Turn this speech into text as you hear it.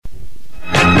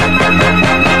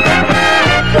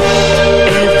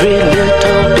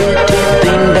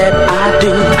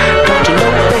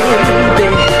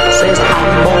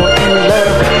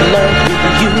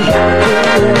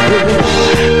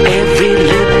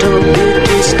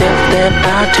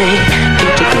take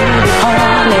it to get it,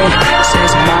 honey.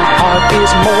 Says my heart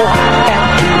is more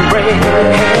apt to break.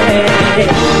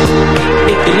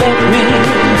 If you let me,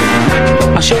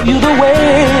 I'll show you the way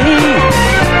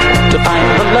to find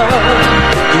the love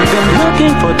you've been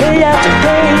looking for day after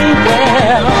day.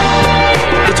 Well,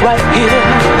 it's right here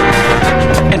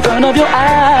in front of your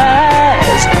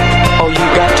eyes. All you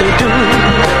got to do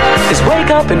is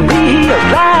wake up and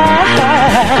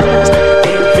realize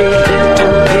every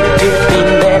little bitty thing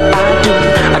that I do.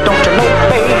 Don't you know,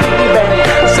 baby,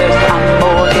 says I'm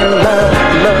more in love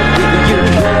with you.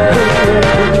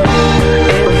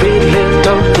 Every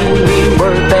little teeny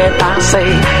word that I say,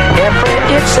 every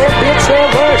it's a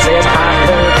word says I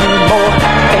love you more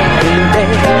every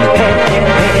day.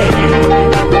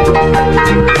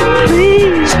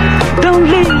 Please don't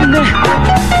leave me,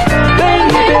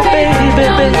 baby, baby,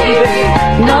 baby.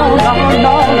 No, no,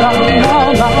 no, no, no,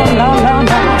 no, no, no,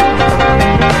 no.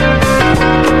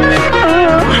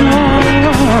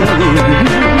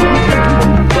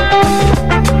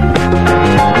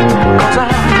 Cause I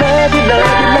love you,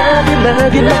 love you, love you,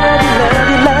 love you, love you, love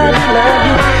you, love you, love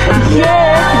you.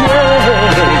 Yeah, yeah.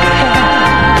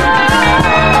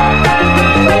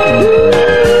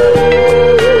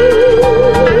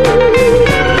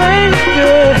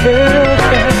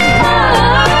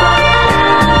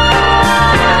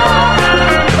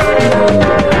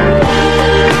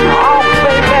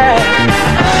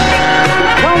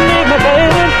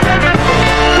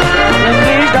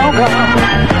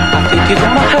 You're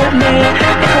gonna hurt me.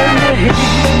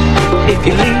 If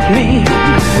you leave me,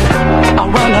 I'll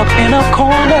run up in a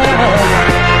corner,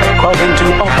 crawl into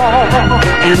a ball,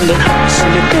 and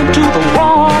slip into the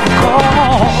wall.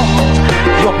 Cause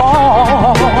you're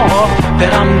all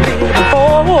that I'm living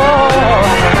for,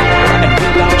 and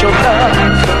without your love,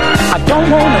 I don't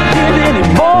wanna live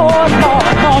anymore. No,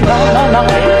 no, no, no, no.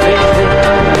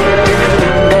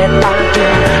 Everything that I do,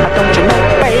 don't you know,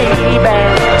 baby,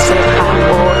 say I'm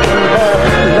more in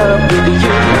love with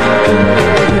you.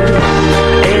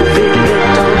 Every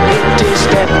little bitty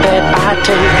step that I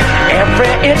take,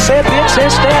 every it's a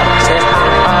step, says my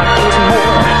heart is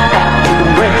more apt to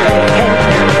break.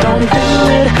 Don't do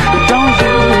it, don't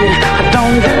do it,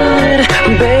 don't do it,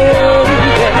 baby.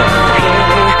 Baby,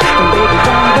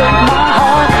 don't break my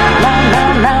heart. No, no,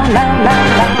 no, no, no,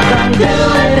 no. Don't do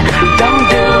it, don't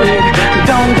do it,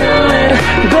 don't do it,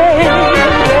 baby. Don't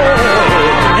do it, don't do it,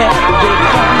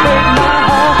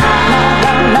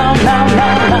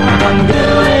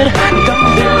 don't do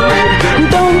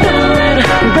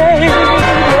it, baby.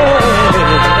 Don't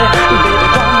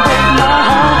break my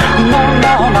heart, no, no,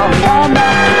 no, no, no.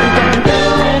 Don't do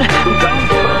it,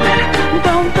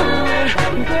 don't do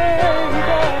it,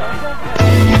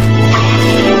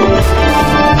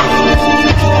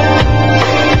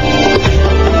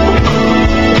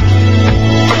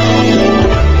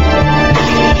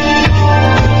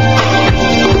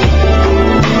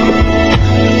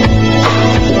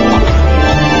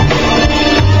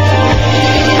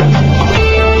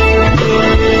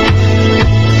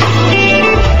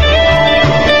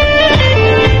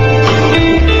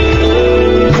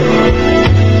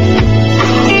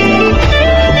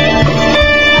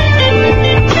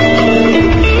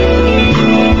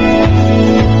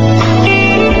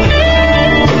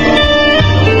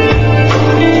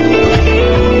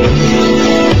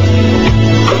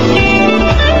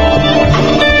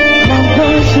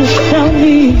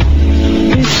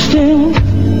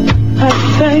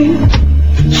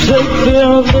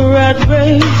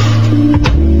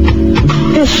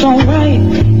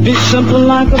 Simple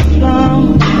like a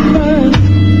flower,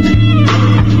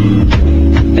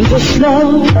 and just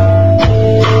know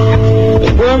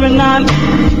that we're not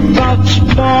about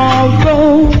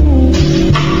tomorrow.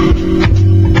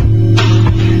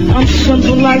 I'm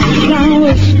simple like the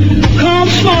flowers. Come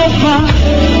smoke my,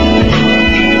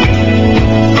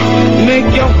 make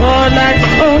your heart like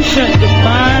the ocean, your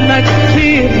mind like the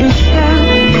clear blue sky.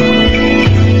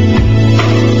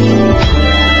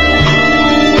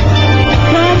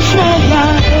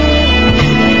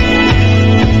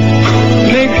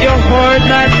 Make your heart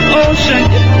like the ocean,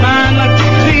 your mind like the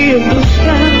clear blue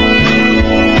sky.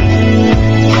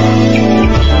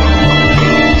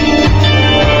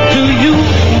 Do you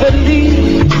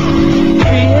believe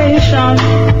creation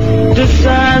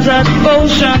decides our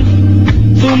devotion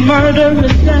through murder and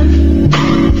death?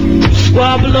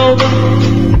 Squabble over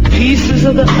pieces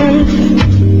of the earth.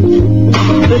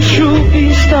 The true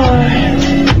beast are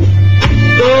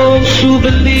those who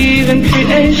believe in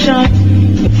creation,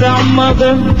 without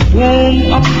mother,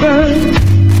 womb, or birth.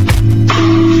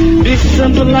 Be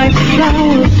simple like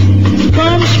flowers,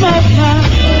 come smoke my,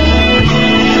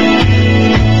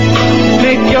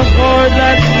 your heart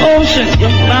like ocean, your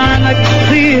mind like a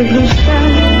clear blue sky.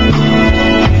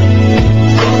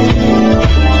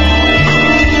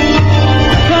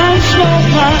 Come slow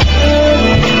my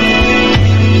earth,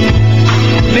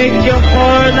 make your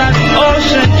heart like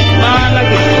ocean, mind like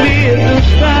a clear blue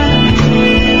sky.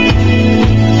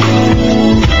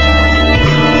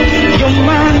 Your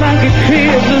mind like a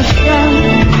clear blue sky.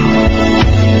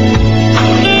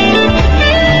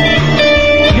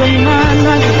 Your mind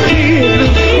like a clear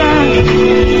blue sky.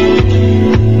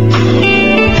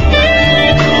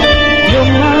 Your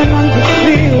mind like a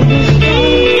clear blue sky.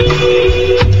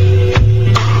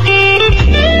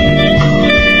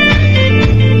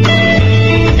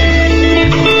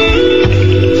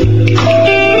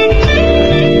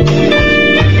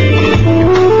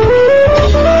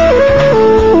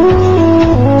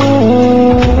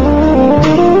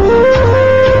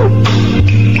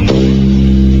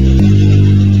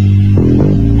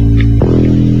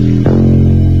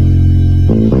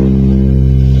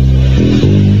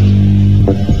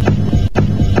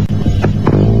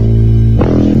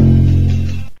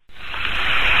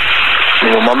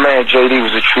 JD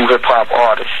was a true hip-hop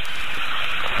artist.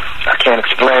 I can't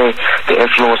explain the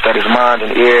influence that his mind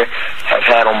and ear have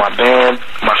had on my band,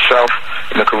 myself,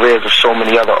 and the careers of so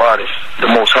many other artists.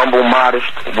 The most humble, modest,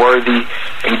 worthy,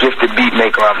 and gifted beat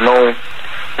maker I've known,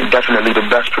 and definitely the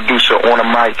best producer on a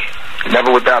mic,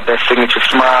 never without that signature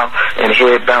smile and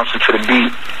head bouncing to the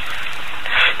beat.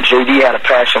 JD had a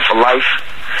passion for life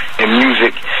and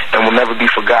music and will never be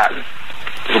forgotten.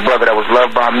 He's a brother that was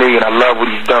loved by me, and I love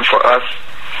what he's done for us.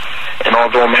 And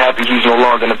although I'm happy he's no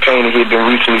longer in the pain that he had been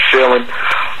recently feeling,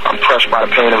 I'm crushed by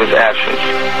the pain of his absence.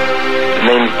 His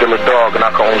name is Dilla Dog, and I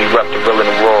can only rep the villain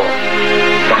and raw.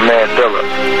 My man Dilla,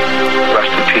 rest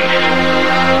in peace.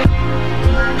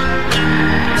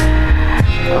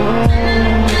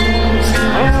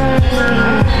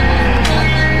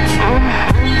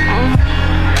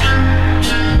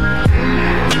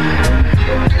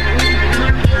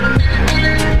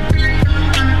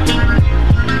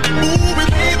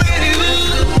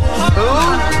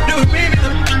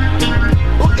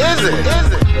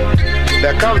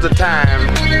 There comes a time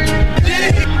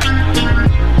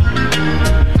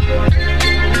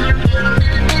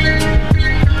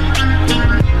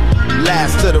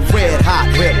last to the red hot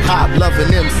hip hop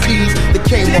loving MCs that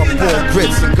came up on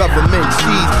grits and government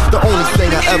cheese. The only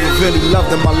thing I ever really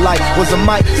loved in my life was a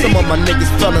mic. Some of my niggas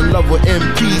fell in love with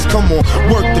MPs. Come on,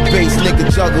 work the bass, nigga,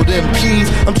 juggle them keys.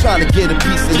 I'm trying to get a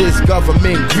piece of this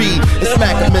government greed and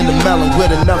smack them in the melon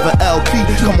with another LP.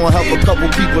 Come on, help a couple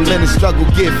people in the struggle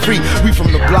get free. We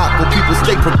from the block where people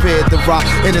stay prepared to rock,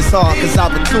 and it's hard cause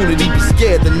opportunity be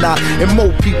scared to knock. And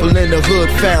more people in the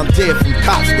hood found dead from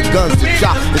cops with guns to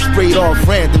drop and sprayed off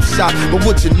random shots. But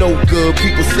what you know good,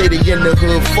 people say they in the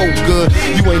hood folk good.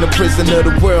 You ain't a prisoner,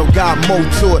 the world got more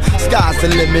to it. Sky's the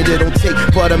limit, it don't take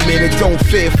but a minute. Don't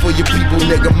fear for your people,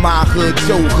 nigga, my hood,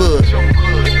 your hood.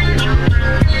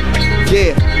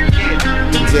 Yeah,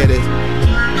 there it is.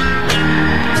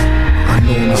 I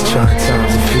know in these trying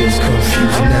times it feels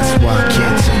confusing. That's why I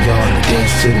can't tell y'all to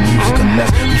dance to the music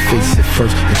unless we face it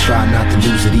first and try not to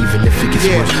lose it, even if it gets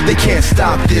worse. They can't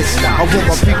stop this. I want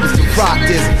my people to rock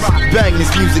this. Bang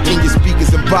this music in your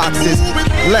speakers and boxes.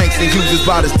 Langston uses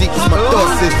about as deep as my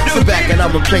thoughts is. Sit back and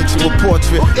I'ma paint you a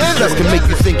portrait. This just can make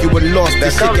you think you were lost.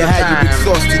 This shit can have you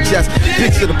exhausted. Just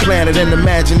picture the planet and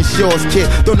imagine it's yours, kid.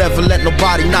 Don't ever let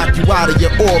nobody knock you out of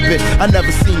your orbit. I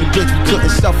never seen a bridge we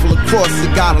couldn't shuffle across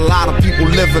it. Got a lot of people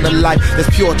living a life that's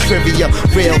pure trivia.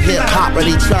 Real hip hop, and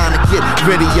they trying to get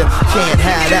rid of you. Can't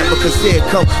have that because here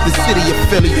come the city of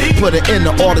Philly. Put it in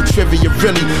all the trivia,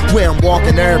 really. Where I'm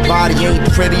walking, everybody ain't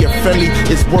pretty or friendly.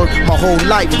 It's work my whole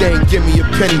life, they ain't give me a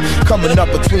penny. Coming up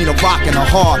between a rock and a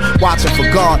hard, watching for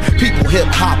God. People hip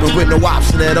hopping with no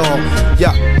option at all.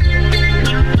 Yeah,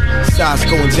 sides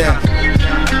going down.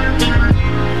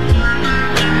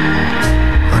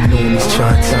 I know in these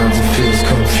trying times it feels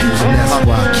confusing. That's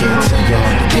why I can't tell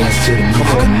y'all to dance to the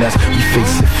music unless we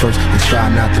face it first and try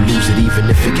not to lose it, even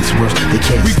if it gets worse. They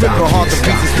can't stop. We rip our heart to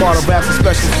pieces, part of rap's a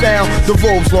special sound. The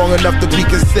robe's long enough to be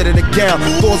considered a gown.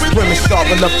 Thoughts brimming sharp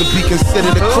enough to be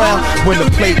considered a crown. When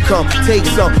the plate come, take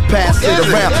some, pass it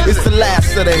around. It's the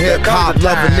last of the hip hop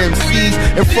loving MCs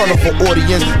in front of an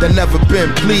audience that never been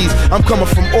pleased. I'm coming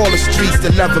from all the streets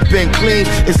that never been clean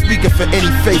and speaking for any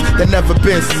face that never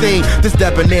been seen. This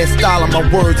debonair style of my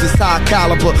words is high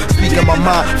caliber. Speaking my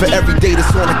mind for every day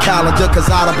that's on the calendar, cause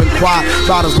I'd have been quiet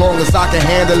about as long as I can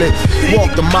handle it.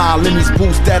 Walk the mile in these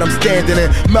boots that I'm standing in.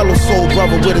 Mellow soul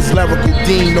brother with his lyrical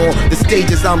dean on. The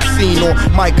stages I'm seen on,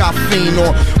 mic I fiend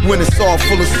on. When it's all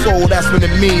full of soul, that's when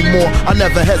it mean more. I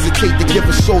never hesitate to give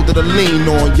a shoulder to lean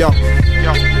on, yo.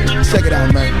 Check it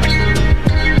out, man.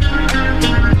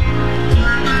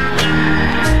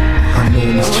 I know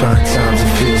in these trying times it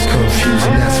feels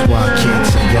confusing. That's why I can't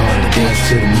tell y'all to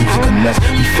dance to the music unless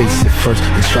we face it first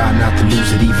and try not to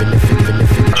lose it, even if it.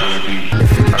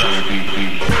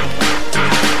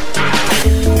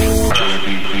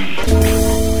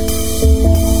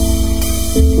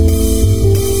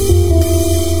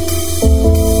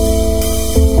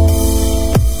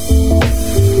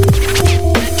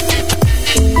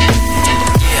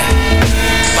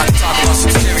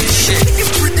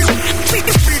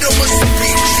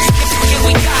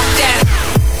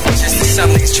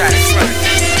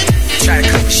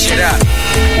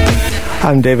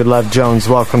 I'm David Love Jones.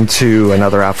 Welcome to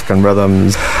another African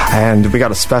Rhythms. And we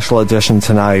got a special edition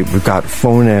tonight. We've got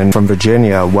phone in from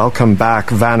Virginia. Welcome back,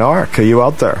 Van Ark. Are you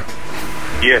out there?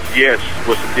 Yes.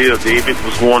 What's the deal, David?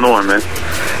 What's going on, man?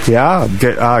 Yeah,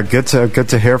 good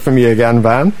to hear from you again,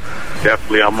 Van.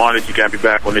 Definitely. I'm honored you got me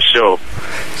back on the show.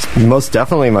 Most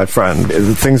definitely, my friend.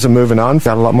 Things are moving on.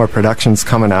 Got a lot more productions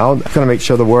coming out. Going to make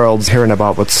sure the world's hearing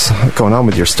about what's going on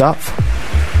with your stuff.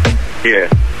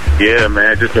 Yeah,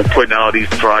 man. Just been putting out all these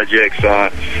projects.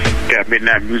 Got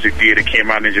Midnight Music Theater came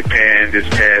out in Japan this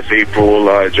past April.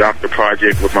 Dropped the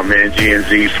project with my man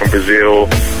GNZ from Brazil.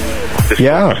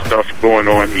 Just stuff going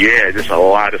on. Yeah, just a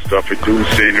lot of stuff.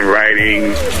 Producing,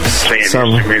 writing, playing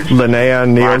instruments. Linnea,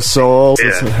 Neo Soul.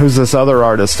 Yeah. Who's this other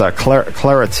artist?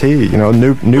 Clara T. You know,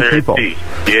 new Clara people. T.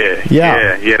 Yeah.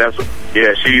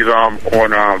 She's on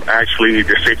actually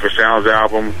the Sacred Sounds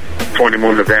album, Tony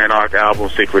Moon, the Van Ark album,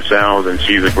 Sacred Sounds, and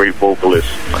she's a great vocalist.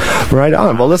 Right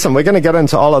on. Well, listen, we're going to get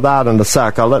into all of that in a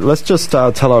sec. Let's just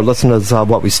tell our listeners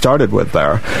what we started with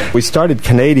there. We started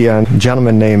Canadian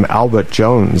gentleman named Albert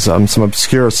Jones, some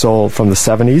obscure soul from the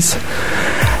 70s.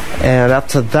 And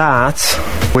after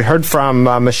that, we heard from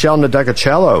Michelle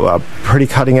Ndegeocello, a pretty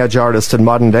cutting-edge artist in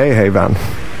modern day, hey, Van?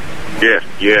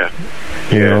 Yeah.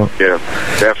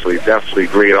 Definitely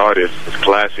great artist. It's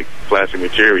classic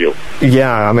material.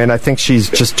 Yeah, I mean, I think she's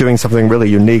just doing something really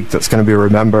unique that's going to be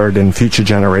remembered in future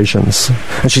generations.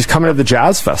 And she's coming to the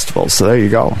jazz festival, so there you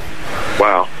go.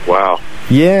 Wow.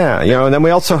 Yeah, and then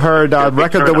we also heard a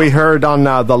record that we heard on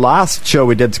the last show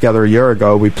we did together a year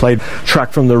ago. We played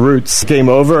track from The Roots, Game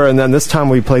Over, and then this time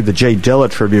we played the Jay Dilla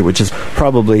tribute, which is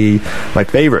probably my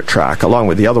favorite track, along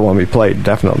with the other one we played,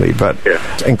 definitely. But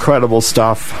incredible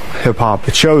stuff, hip-hop.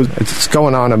 It shows it's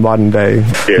going on in modern day.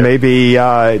 Yeah. Maybe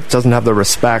it doesn't have the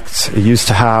respect it used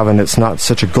to have, and it's not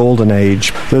such a golden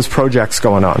age. There's projects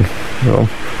going on.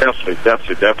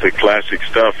 Definitely classic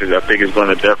stuff. I think it's going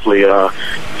to definitely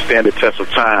stand the test of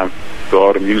time for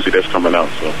all the music that's coming out.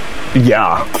 So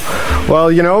yeah, well,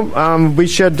 we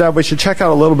should check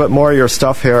out a little bit more of your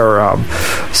stuff here.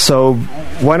 So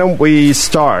why don't we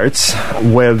start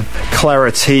with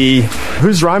Clara T.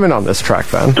 Who's rhyming on this track,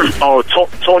 then?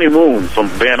 Tony Moon from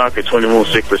Van Ark and Tony Moon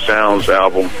Sacred Sounds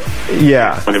album.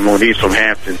 Yeah, Tony Moon. He's from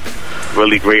Hampton.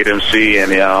 Really great MC,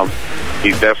 and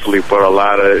he definitely brought a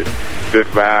lot of good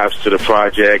vibes to the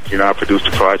project. I produced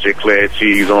the project. Claire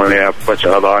T's on there, a bunch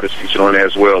of other artists featured on there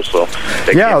as well. So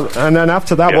and then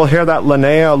after that, we'll hear that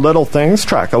Linnea Little Things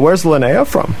track. Where's Linnea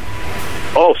from?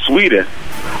 Oh, Sweden.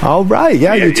 Oh, right.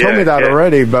 Yeah, you told me that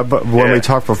already, but when we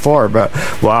talked before. But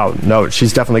wow, no,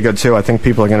 she's definitely good too. I think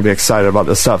people are going to be excited about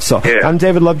this stuff. So I'm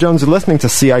David Love Jones. You're listening to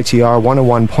CITR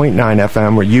 101.9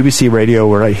 FM. We're UBC Radio.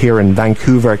 We're right here in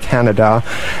Vancouver, Canada,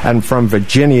 and from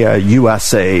Virginia,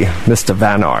 USA, Mr.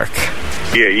 Van Ark.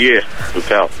 Yeah.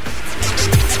 Look out.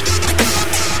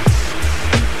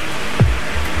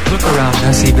 Look around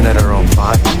us, even at our own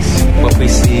bodies. What we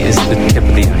see is the tip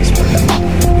of the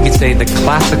iceberg. You could say the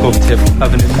classical tip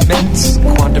of an immense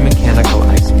quantum mechanical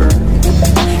iceberg.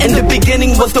 In the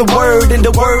beginning was the word, and the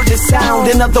word is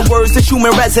sound. In other words, the human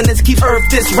resonance keeps Earth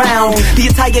this round. The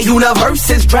entire universe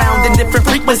is drowned in different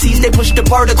frequencies. They push the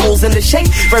particles in the shape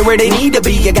right where they need to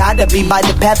be. You gotta be by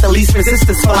the path of least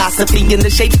resistance philosophy. In the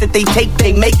shapes that they take,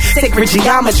 they make sacred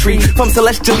geometry. From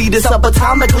celestially to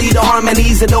subatomically, the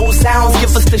harmonies of those sounds give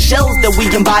us the shells that we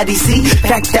embody. See,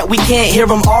 fact that we can't hear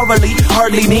them orally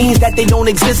hardly means that they don't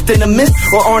exist in a myth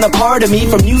or aren't a part of me.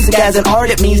 For music as an art,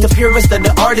 it means the purest of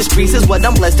the artistries is what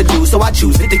I'm blessed to do, so I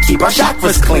choose it to keep our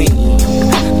chakras clean.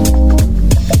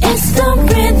 It's the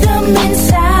rhythm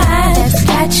inside that's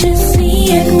got you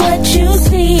seeing what you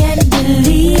see and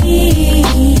believe.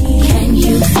 Can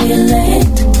you feel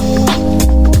it?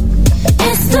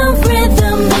 It's the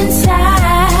rhythm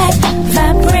inside,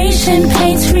 vibrating.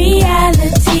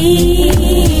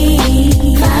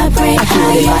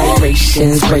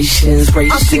 I'm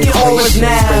singing auras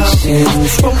now.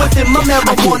 From within my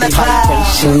marijuana cloud.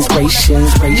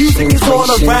 Music is all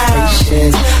around.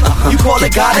 You call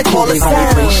it God, I call it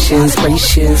sound.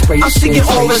 I'm singing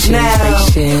auras now.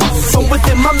 From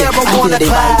within my marijuana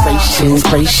cloud.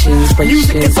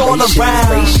 Music is all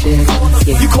around.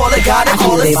 You call it God, I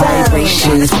call it sound.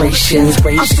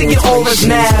 I'm singing auras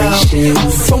now.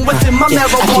 From within my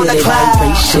marijuana cloud.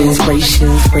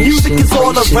 Music is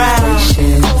all around.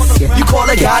 You call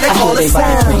it God, I call it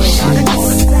sound.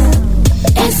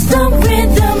 It's the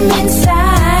rhythm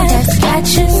inside that's got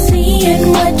you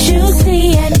seeing what you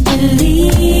see and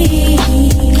believe.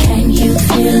 Can you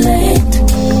feel it?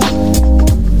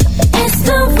 It's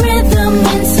the rhythm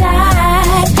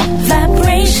inside.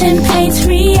 Vibration paints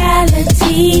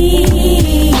reality.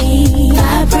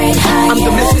 Vibrate higher. I'm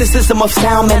the mysticism of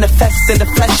sound manifest in the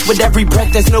flesh. With every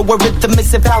breath there's no rhythm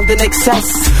missing found in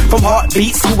excess. From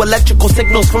heartbeats to electrical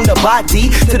signals from the body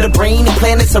to the brain and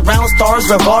planets around stars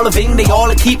revolving. They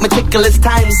all keep meticulous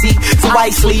time, see. So I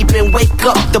sleep and wake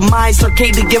up the mind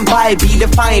circadian vibe beat.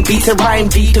 Define beats and rhyme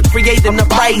beat to create an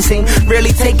uprising.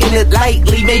 Really taking it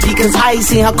lightly, maybe cause I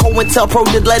see how COINTELPRO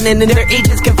did Lennon and their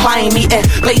agents can find me and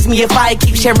blaze me if I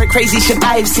keep sharing crazy shit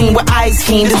I've seen with eyes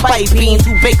keen. Despite being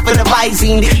too big for the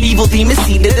visine, the evil demon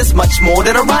see that it's much more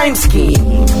than a rhyme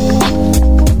scheme.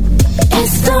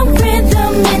 It's the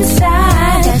rhythm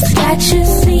inside that's got you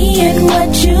seeing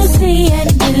what you see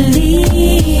and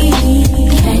believe.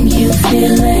 Can you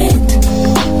feel it?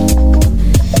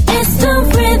 It's the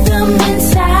rhythm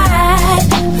inside.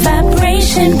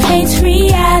 Vibration paints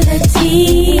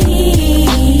reality.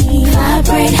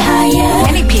 Vibrate higher.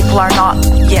 Many people are not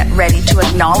yet ready to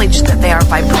acknowledge that they are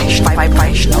vibration.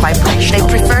 They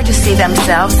prefer to see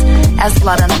themselves as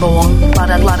blood and bone.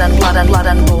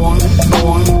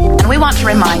 And we want to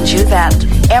remind you that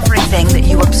everything that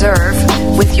you observe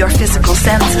with your physical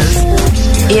senses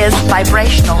is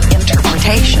vibrational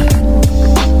interpretation.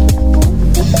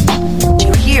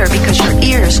 You hear because your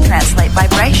ears translate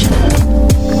vibration.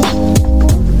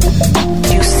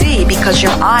 You see because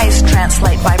your eyes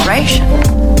translate vibration.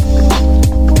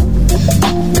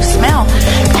 You smell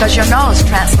because your nose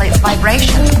translates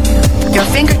vibration. Your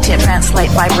fingertip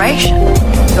translates vibration.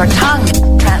 Your tongue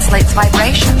translates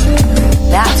vibration.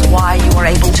 That's why you are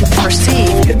able to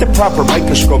perceive. Get the proper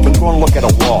microscope and go and look at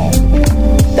a wall.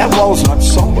 That wall is not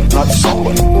solid.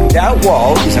 That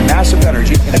wall is a mass of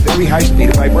energy in a very high state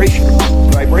of vibration.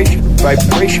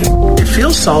 It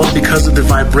feels solid because of the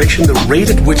vibration, the rate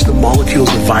at which the molecules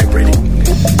are vibrating.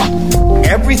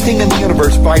 Everything in the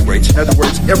universe vibrates. In other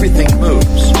words, everything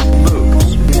moves.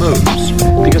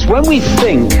 Because when we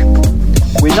think,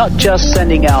 we're not just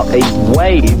sending out a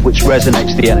wave which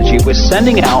resonates the energy, we're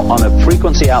sending out on a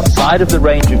frequency outside of the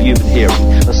range of human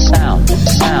hearing, the sound.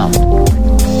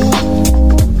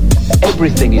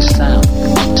 Everything is sound.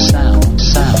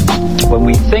 When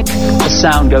we think, the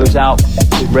sound goes out,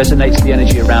 it resonates the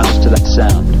energy around us to that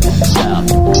sound.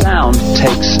 Sound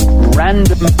takes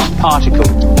random particles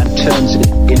and turns it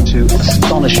into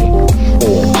astonishing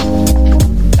form.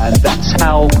 And that's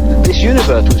how this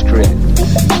universe was created.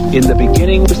 In the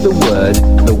beginning was the Word,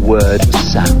 and the Word was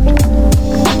sound.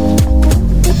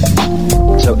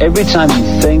 So every time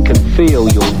you think and feel,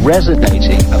 you're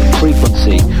resonating a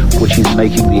frequency which is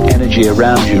making the energy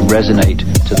around you resonate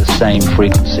to the same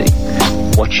frequency.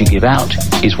 What you give out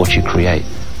is what you create.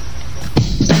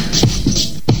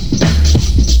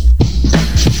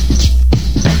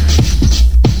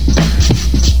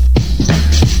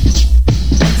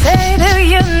 Say, do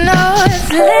you know it's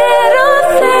little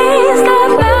things that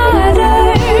matter?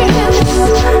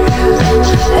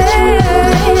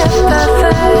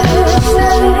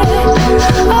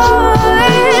 Oh,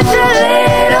 it's the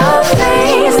little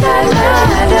things that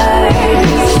matter.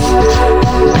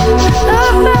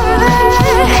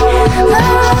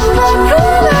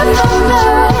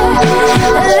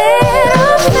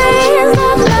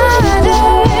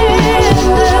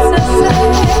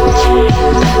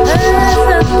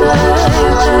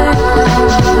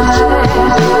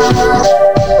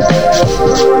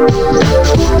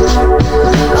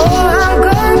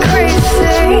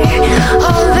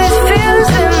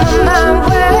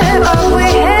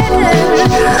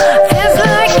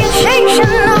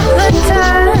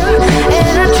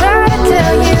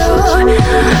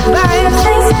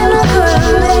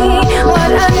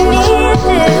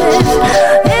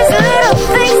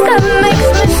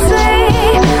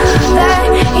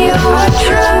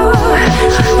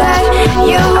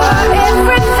 You are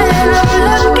everything I'm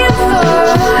looking for,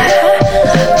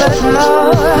 but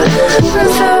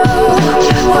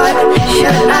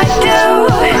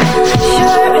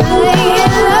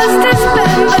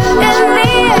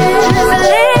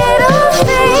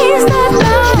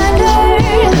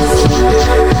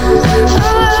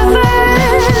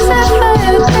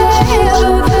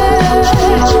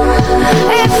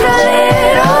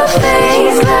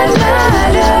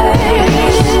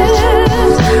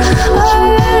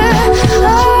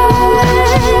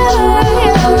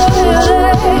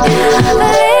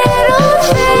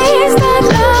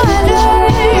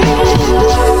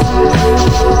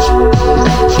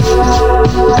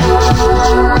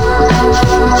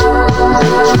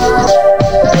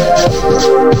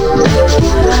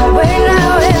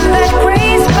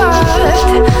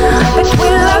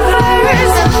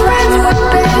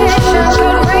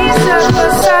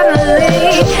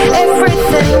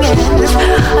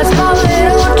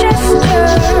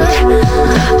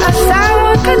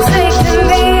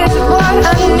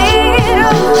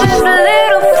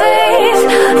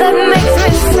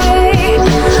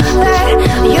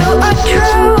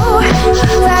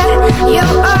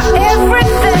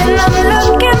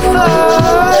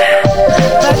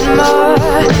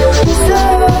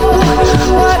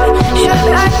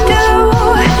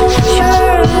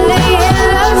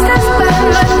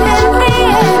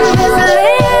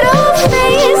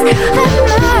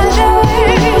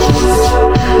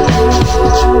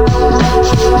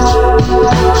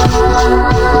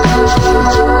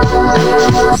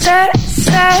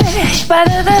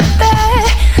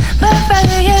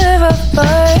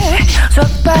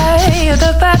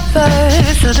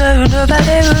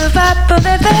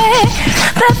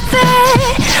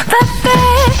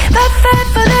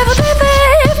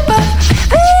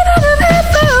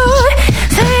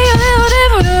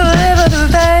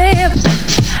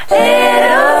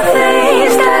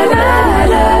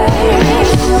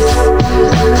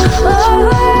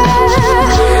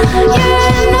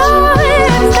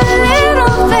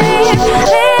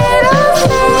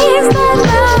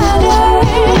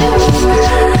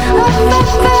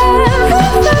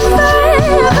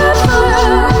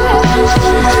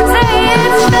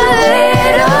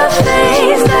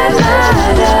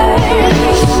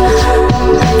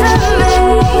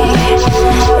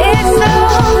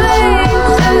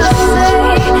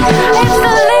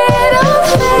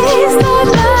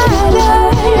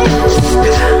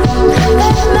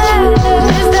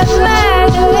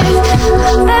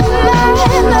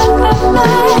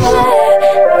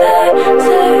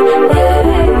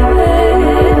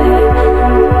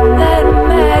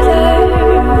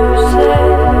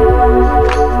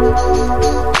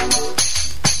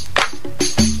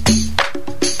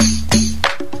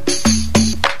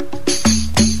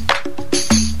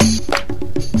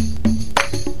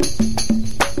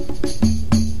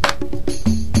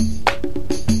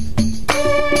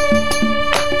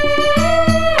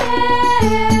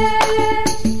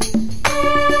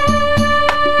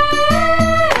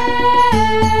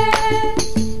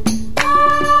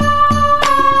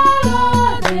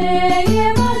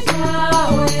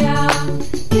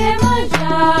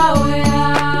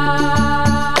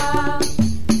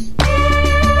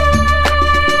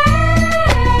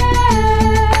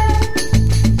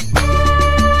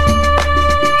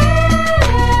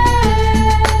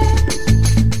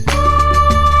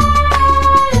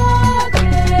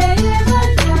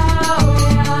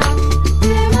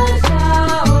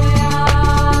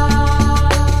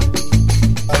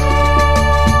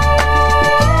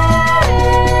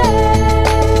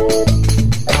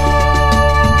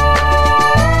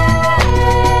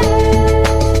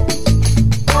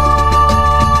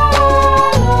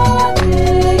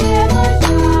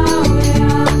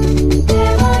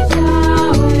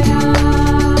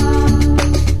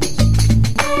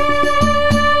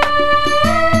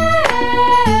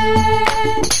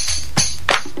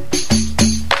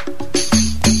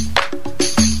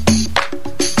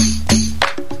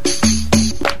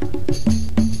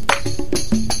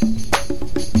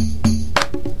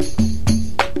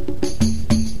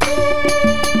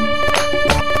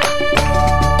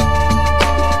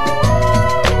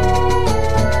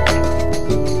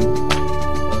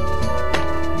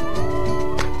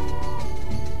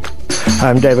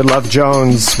I'm David Love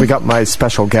Jones. We got my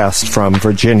special guest from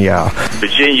Virginia.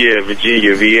 Virginia,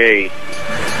 VA.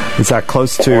 Is that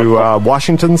close to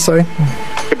Washington, say?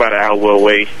 About an hour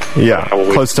away. Yeah,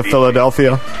 close to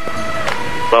Philadelphia?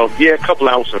 Well, yeah, a couple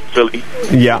hours from Philly.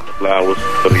 Yeah. A couple hours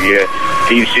from Philly, yeah.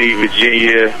 D.C.,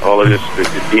 Virginia, all of this, the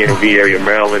DMV area,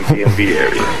 Maryland, DMV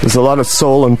area. There's a lot of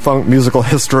soul and funk musical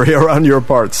history around your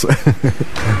parts.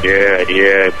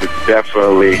 Yeah,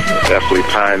 definitely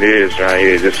pioneers right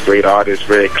here. Just great artists,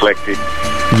 very eclectic.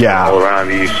 Yeah. All around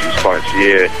these parts,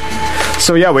 yeah.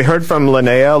 So, yeah, we heard from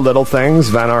Linnea, Little Things,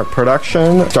 Van Ark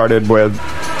production. Started with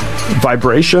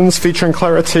Vibrations featuring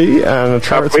Clarity and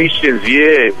Vibrations,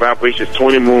 yeah. Vibrations,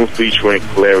 20 Moon featuring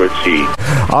Clarity.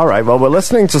 All right, well, we're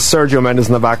listening to Sergio Mendes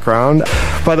in the background.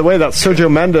 By the way, that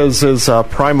Sergio Mendes is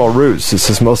Primal Roots. It's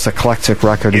his most eclectic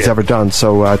record he's ever done,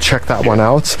 so check that one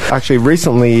out. Actually,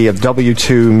 recently at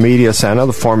W2 Media Center,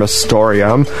 the former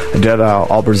Storium, did an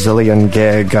all-Brazilian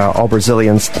gig,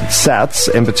 all-Brazilian sets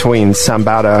in between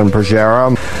Sambada and Bragera,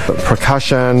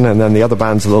 percussion, and then the other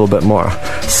band's a little bit more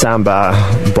samba,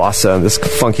 bossa, and this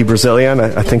funky Brazilian.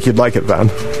 I think you'd like it, Van.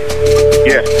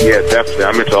 Yeah, definitely.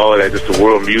 I'm into all of that, just the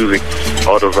world music,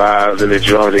 all the vibes and the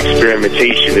drums,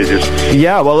 experimentation is just...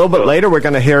 Yeah, well, a little bit later we're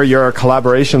going to hear your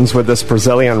collaborations with this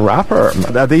Brazilian rapper.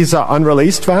 Are these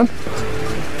unreleased, Van?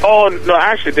 Oh, no,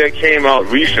 actually, that came out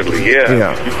recently,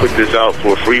 yeah. We put this out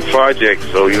for a free project,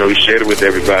 so, we shared it with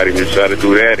everybody. We decided to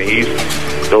do that, and he's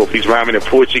dope. He's rhyming in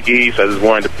Portuguese. I just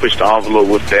wanted to push the envelope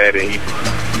with that, and he's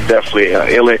definitely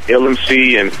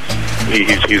LMC, and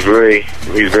he's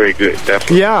very good,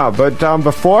 definitely. Yeah, but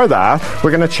before that,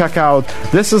 we're going to check out,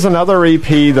 this is another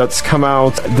EP that's come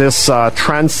out, this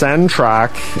Transcend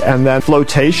track, and then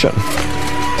Flotation.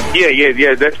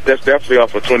 Yeah, that's definitely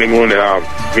off of 20 Moon, me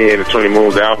and the 20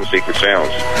 Moon's album, Sacred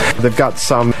Sounds. They've got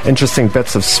some interesting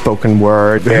bits of spoken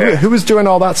word. Yeah. Who was doing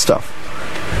all that stuff?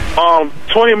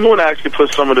 20 Moon actually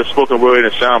put some of the spoken word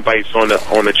and sound bites on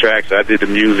the tracks. I did the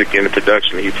music and the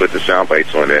production. He put the sound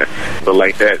bites on there. But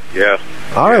like that, yeah.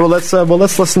 All right, well let's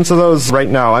listen to those right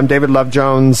now. I'm David Love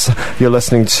Jones. You're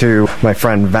listening to my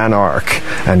friend Van Ark,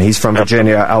 and he's from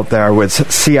Virginia out there with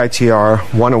CITR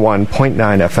 101.9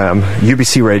 FM,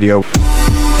 UBC Radio.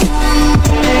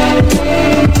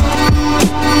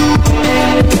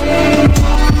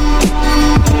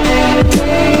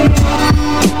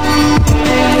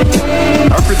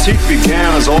 Our critique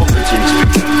began as all critiques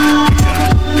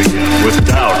began with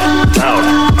doubt.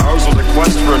 Ours was a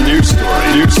quest for a new story,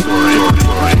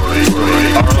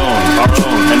 our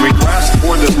own, and we grasped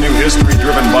toward this new history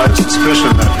driven by the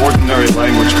suspicion that ordinary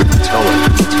language couldn't tell it.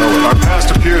 Our past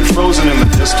appeared frozen in the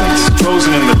distance, and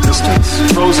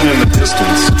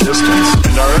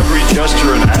our every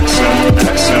gesture and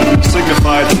accent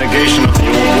signified the negation of the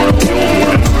old world,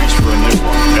 and the reach for a new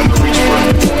one,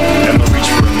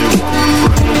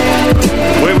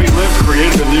 The way we lived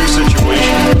created a new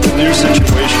situation,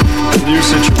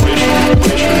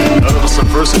 out of a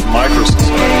subversive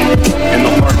micro-society, in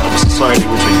the heart of a society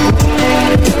which ignored.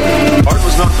 Art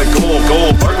was not the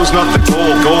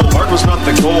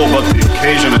goal, but the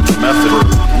occasion and the method for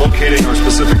locating our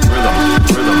specific rhythm,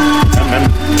 and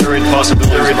varied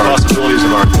possibilities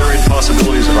of our time.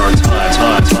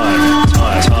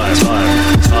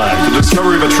 The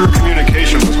discovery of a true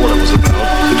communication was what it was about.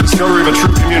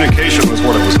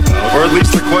 Or at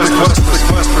least the quest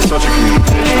for such a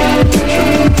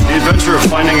communication. The adventure of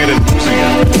finding it and losing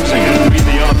it. We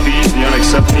the unappeased, the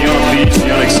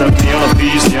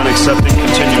unaccepting,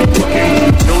 continued looking.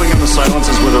 Filling in the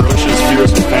silences with our wishes,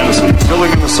 fears, and fantasy.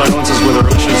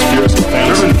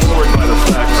 Driven forward by the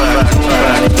fact that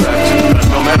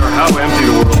no matter how empty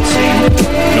the world seemed,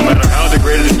 no matter how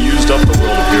degraded and used up the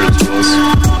world appeared to us,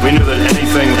 we knew that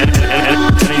anything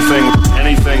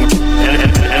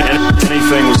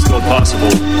was still possible.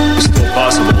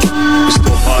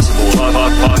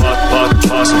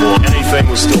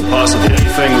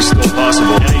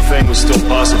 Anything was still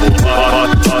possible,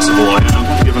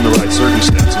 and given the right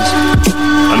circumstances, a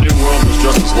new world was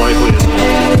just as likely as an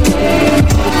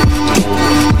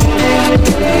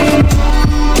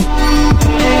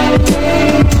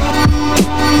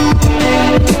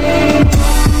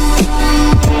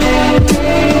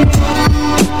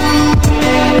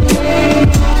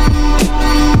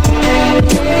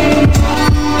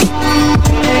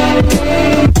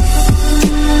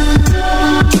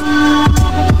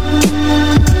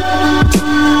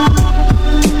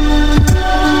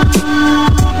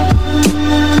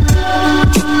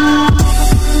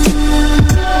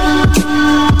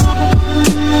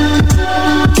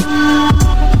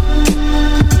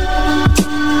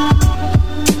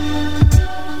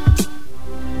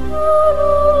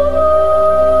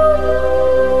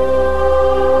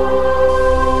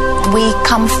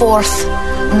forth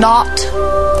not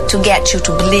to get you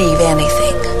to believe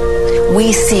anything.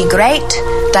 We see great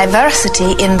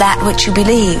diversity in that which you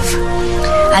believe.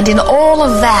 And in all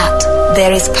of that,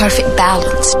 there is perfect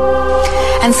balance.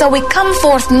 And so we come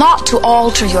forth not to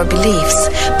alter your beliefs,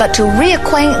 but to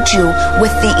reacquaint you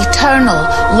with the eternal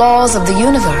laws of the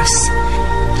universe.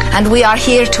 And we are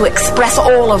here to express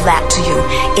all of that to you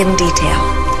in detail.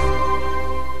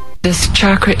 This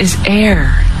chakra is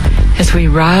air. As we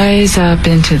rise up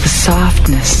into the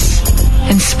softness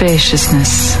and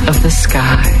spaciousness of the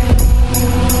sky,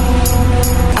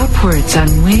 upwards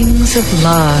on wings of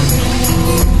love,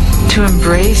 to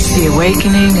embrace the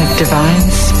awakening of divine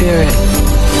spirit,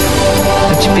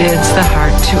 which bids the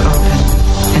heart to open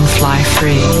and fly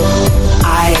free.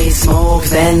 I smoke,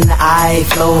 then I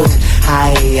float,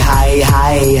 high, high,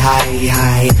 high, high,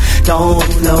 high.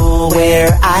 Don't know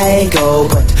where I go,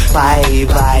 but bye,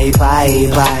 bye, bye,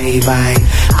 bye, bye.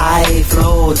 I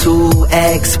flow to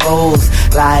expose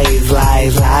lies,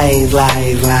 lies, lies,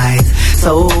 lies, lies.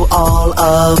 So all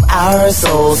of our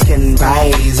souls can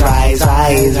rise, rise,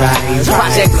 rise, rise, rise.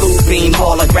 Project Bluebeam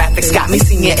holographics got me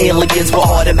seeing aliens with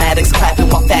automatics clapping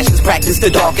while fashions practice the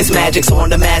darkest magics on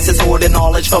the masses, hoarding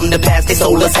knowledge from the past. They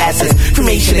soul assassins,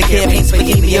 cremation and campaigns,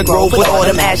 Bohemia Grove with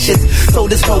autumn ashes. So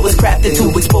this flow is crafted to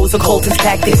expose occultist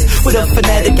tactics with a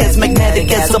fanatic as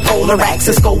magnetic as a polar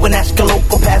axis. Go and ask a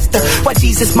local pastor why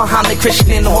Jesus, Muhammad,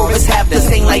 Christian, and Horus have the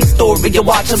same life story. You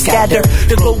watch them scatter.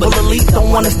 The global elite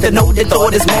don't want us to know that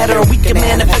thought is matter. We can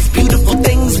manifest beautiful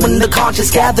things when the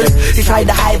conscious gathers. They try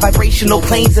to hide vibrational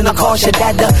planes in Akasha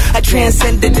data. I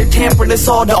transcended their tampering,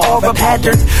 saw the aura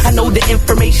patterns. I know the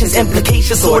information's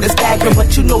implications sort of staggering,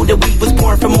 but you know that we was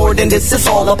born for more than this. It's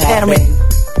all apparent.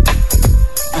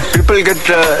 People get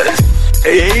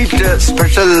 8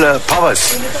 special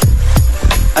powers,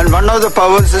 and one of the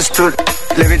powers is to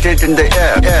levitate in the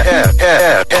air.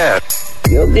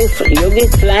 Yogi's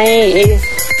flying is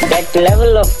that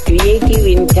level of creative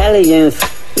intelligence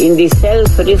in the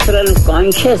self-referral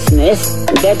consciousness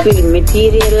that will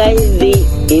materialize the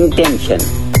intention.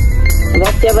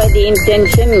 Whatever the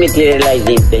intention, materialize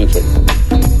the intention.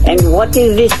 And what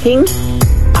is this thing?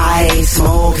 I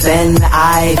smoke, then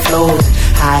I float.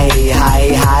 High,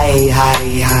 high, high,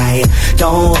 high, high.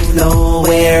 Don't know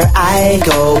where I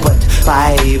go, but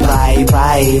bye, bye,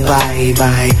 bye, bye,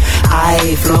 bye.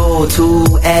 I flow to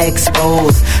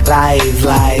expose lies,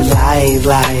 lies, lies,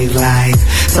 lies, lies.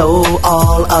 So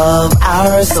all of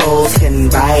our souls can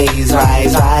rise,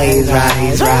 rise, rise,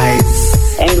 rise,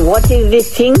 rise. And what is this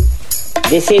thing?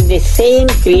 This is the same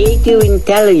creative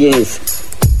intelligence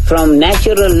from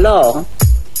natural law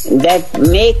that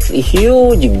makes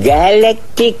huge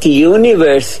galactic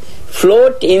universe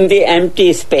float in the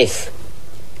empty space.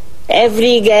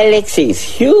 Every galaxy is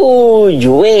huge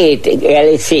weight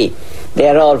galaxy. They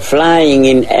are all flying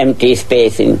in empty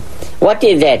space. What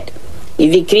is that?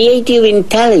 Is the creative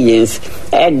intelligence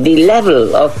at the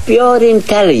level of pure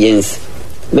intelligence.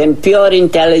 When pure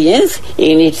intelligence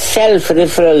in its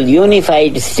self-referral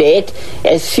unified state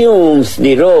assumes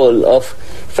the role of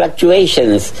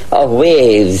fluctuations of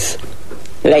waves,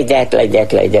 like that, like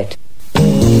that, like that.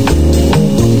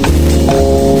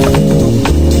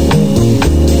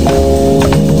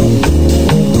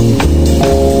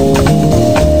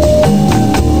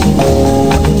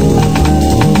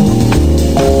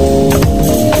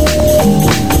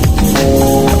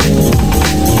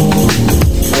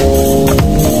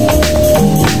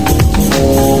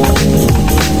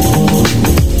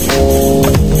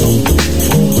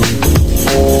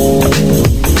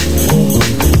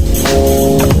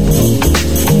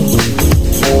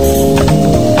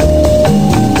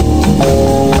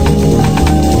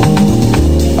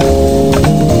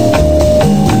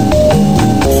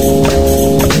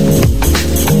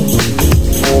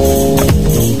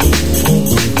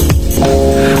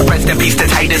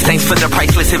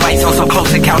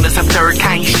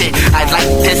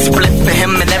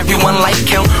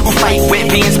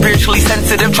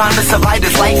 Trying to survive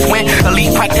this life when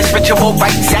elite practice ritual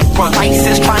rites,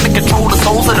 sacrifices, trying to control the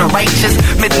souls of the righteous.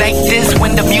 Midnight this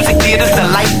when the music theater's the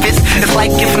life is. It's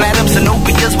like if Madame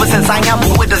Zenobia's was in Zion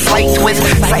with a slight twist.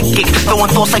 Psychic,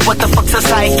 throwing thoughts like what the fuck's a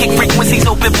sidekick. Frequencies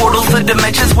open portals to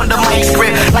dimensions when the mics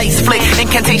grip. Lights flick,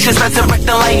 incantations resurrect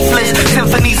the lifeless.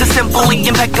 Symphonies are simply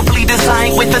impeccably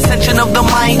designed with ascension of the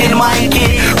mind and mind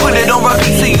kid. Put it on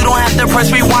repeat so you don't have to press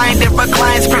rewind. It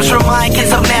reclines, scripture mind gets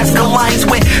up master lines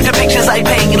with depictions I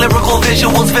paint. Lyrical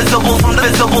visuals visible from the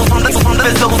visible, from the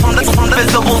visible, from the visible, from the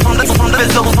visible, from the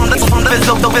visible,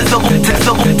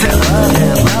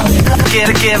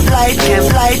 give light, give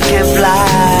light, give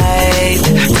light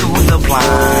to the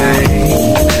blind.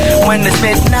 When it's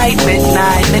midnight,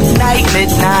 midnight, midnight,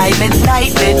 midnight,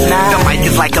 midnight, midnight. The mic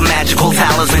is like a magical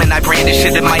talisman. I brandish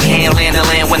it in my hand, land to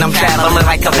land when I'm traveling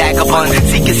like a vagabond.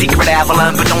 Seeking secret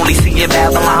Avalon, but only see in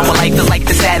Babylon. When life is like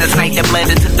the saddest night that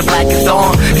bled into the blackest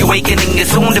dawn. The awakening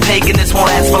is soon, the paganism won't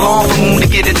last for long. For moon to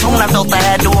get in tune, I felt I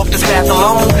had to walk this path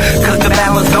alone. Cause the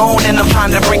balance gone and I'm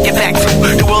trying to bring it back to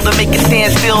the world to make it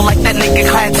stand still like that nigga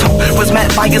Klaatu was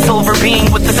met by a silver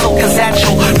being with the silken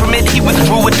satchel. From it he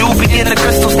withdrew a doobie in a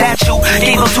crystal statue.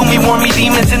 Gave them to me, warned me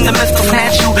demons in the mist will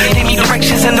snatch you. Gave me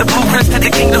directions and the blueprints to the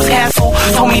kingdom's castle.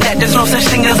 Told me that there's no such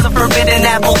thing as a forbidden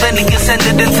apple. Then he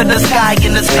ascended into the sky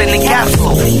in a spinning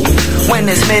capsule. When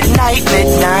it's midnight,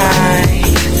 midnight,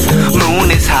 moon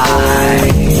is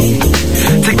high.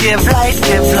 To give light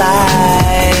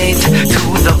to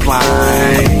the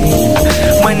blind.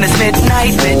 When it's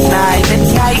midnight, midnight,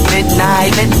 midnight,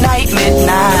 midnight, midnight,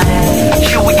 midnight.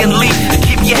 Huey and Lee,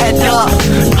 keep your head up.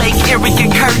 Blake, Eric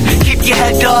and Kurt, keep your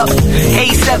head up.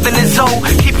 A7 and Zoe,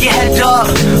 keep your head up.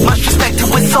 Much respect to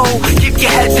his soul, keep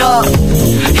your head up.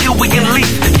 Huey and Lee,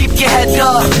 keep your head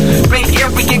up. Blake,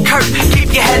 Eric and Kurt,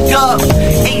 keep your head up.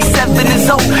 A7 and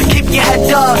Zoe, keep your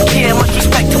head up. Yeah, much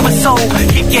respect to his soul,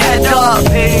 keep your head up.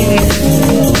 Peace.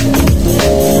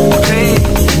 Peace.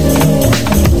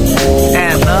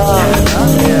 And love.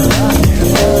 And love.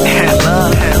 And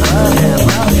love. And love.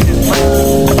 And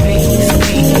love. Peace.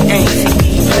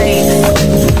 P-E-A-C-E, please.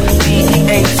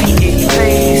 P-E-A-C-E,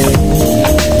 please.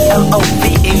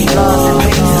 L-O-V-E, love.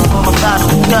 Peace. All about it,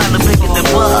 we gotta bring it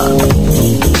up.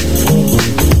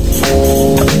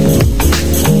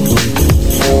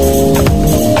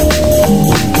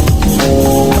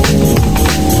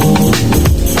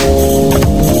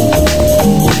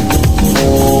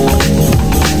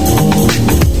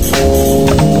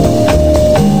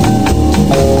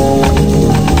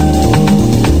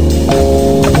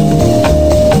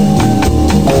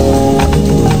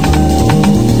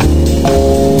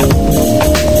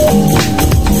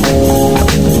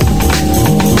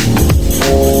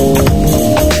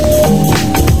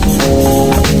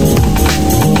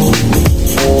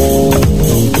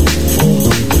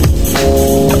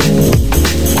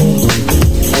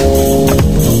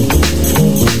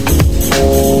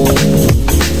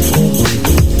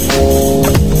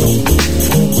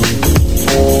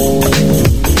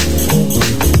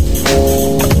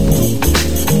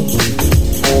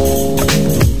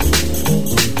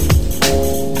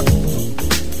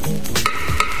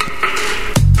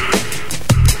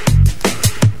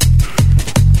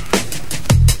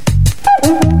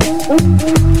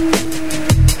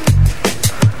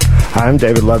 I'm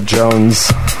David Love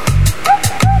Jones.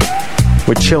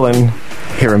 We're chilling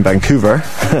here in Vancouver.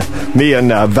 Me and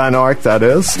Van Ark, that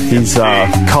is. He's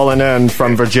calling in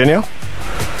from Virginia.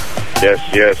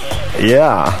 Yes.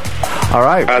 Yeah. All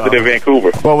right. How's it in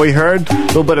Vancouver? Well, we heard a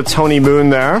little bit of Tony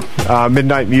Moon there.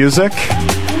 Midnight Music.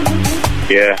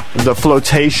 Yeah. The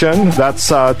Flotation. That's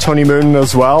Tony Moon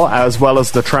as well as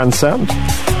the Transcend.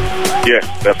 Yes,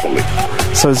 definitely.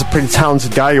 So he's a pretty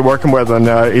talented guy you're working with. And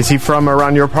is he from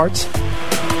around your parts?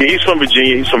 Yeah, he's from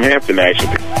Virginia. He's from Hampton,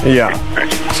 actually. Yeah.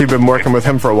 So you've been working with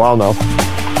him for a while now?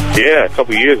 Yeah, a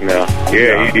couple years now.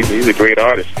 Yeah. He's a great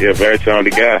artist. Yeah, very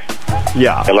talented guy.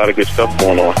 Yeah. A lot of good stuff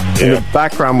going on. Yeah. In the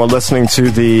background, we're listening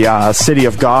to the City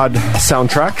of God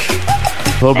soundtrack.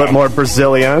 A little bit more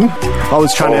Brazilian.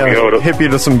 Always trying to hip you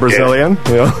to some Brazilian.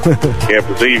 Yeah,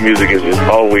 Brazilian music is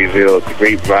always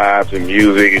great vibes and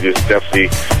music. It just definitely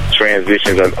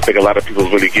transitions. I think a lot of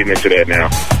people's really getting into that now.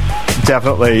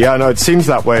 Definitely. Yeah, no, it seems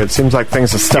that way. It seems like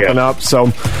things are stepping up.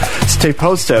 So stay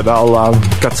posted. I'll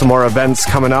got some more events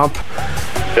coming up.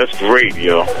 That's great,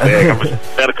 yo.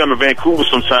 Gotta come to Vancouver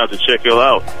sometimes to check you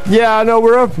out. Yeah, no,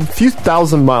 we're a few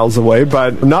thousand miles away,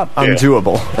 but not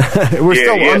undoable. We're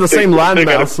still on the same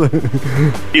landmass.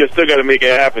 Still gotta make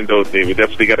it happen, though, David.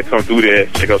 Definitely gotta come through there,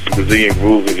 check out some Brazilian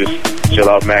grooves, and just chill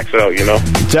out, max out, you know?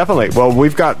 Definitely. Well,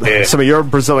 we've got some of your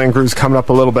Brazilian grooves coming up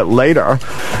a little bit later.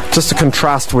 Just to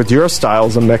contrast with your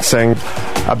styles and mixing,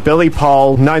 a Billy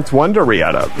Paul Ninth Wonder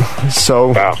re-edit.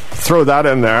 So throw that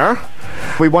in there.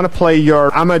 We want to play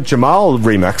your Ahmad Jamal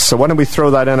remix, so why don't we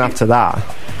throw that in after that?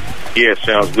 Yeah,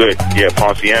 sounds good. Yeah,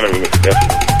 Ponciano remix,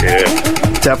 definitely.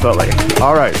 Yeah. Definitely.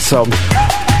 All right, so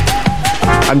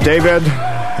I'm David,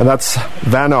 and that's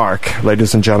Van Ark,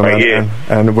 ladies and gentlemen,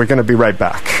 and we're going to be right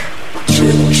back.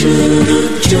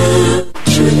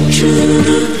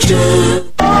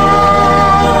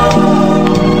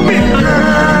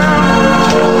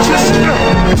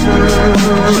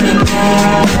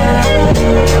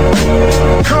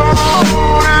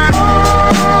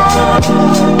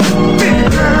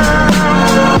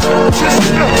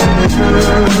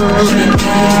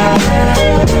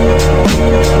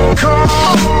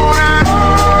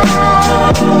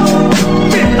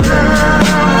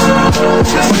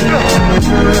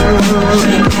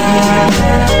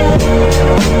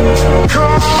 Come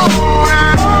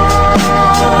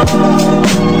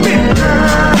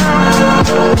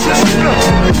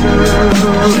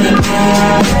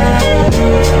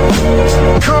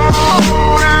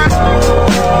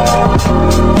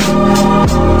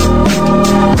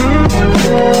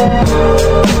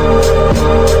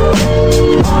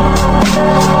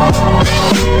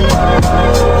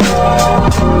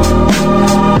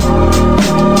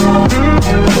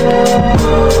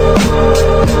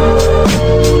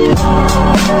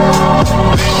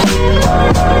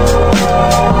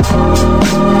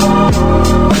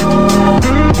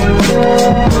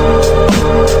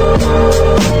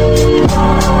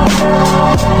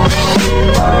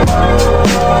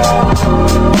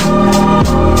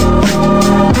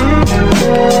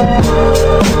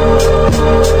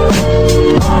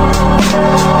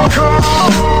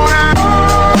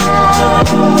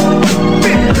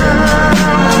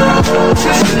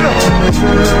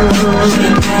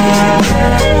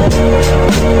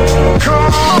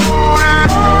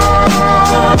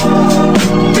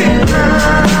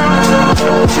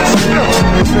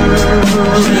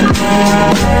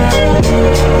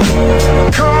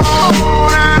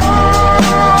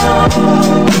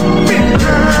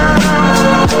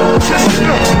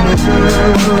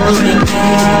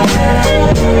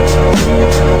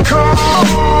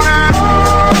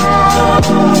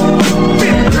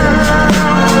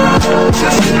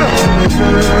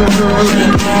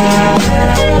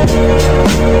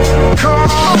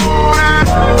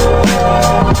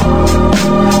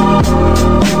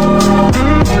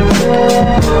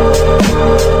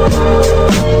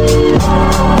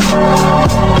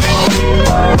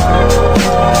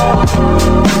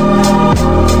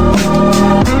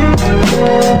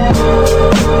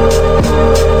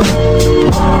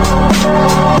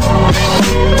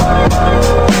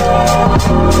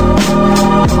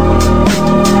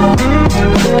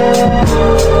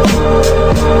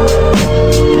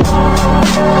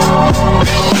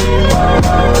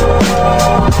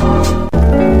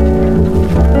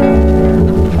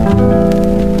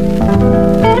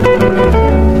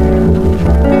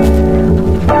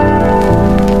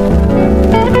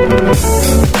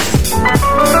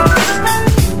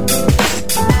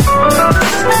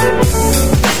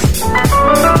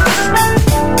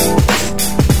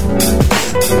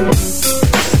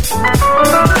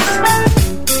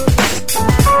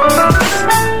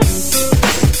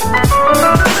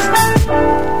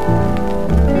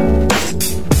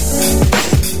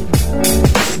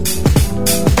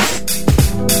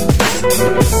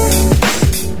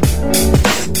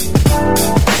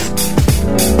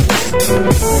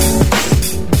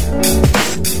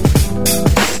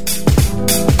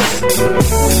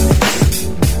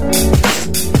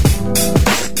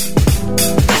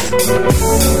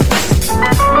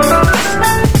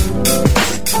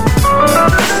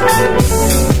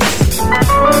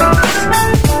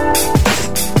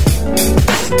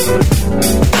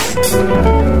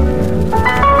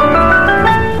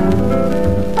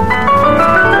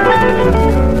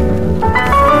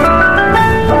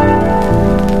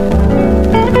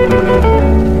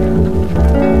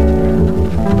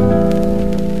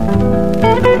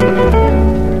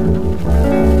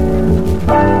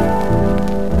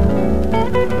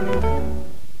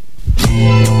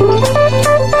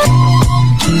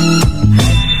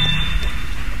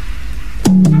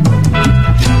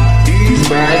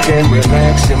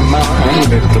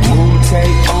mind. Let the mood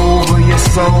take over your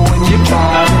soul and your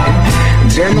body.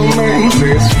 Gentlemen,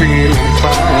 this feeling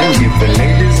fine. Give the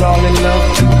ladies all in love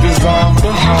to dissolve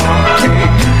the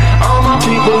heartache. All my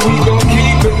people, we gon'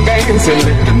 keep it dancing.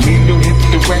 Let the needle hit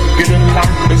the record and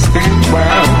life is spin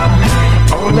round.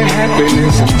 Only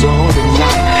happiness and joy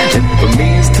tonight. Let the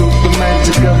means to the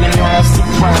magic of your life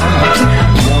surprise.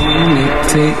 Let me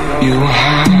take you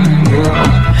higher.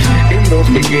 In the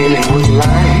beginning was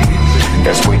life.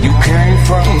 That's where you came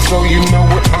from, so you know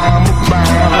what I'm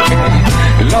about.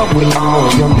 And love with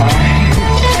all your might.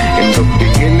 In the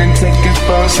beginning, take it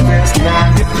first, that's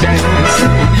not the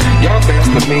dancing. Your best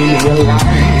the meaning of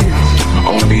life.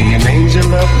 Only an angel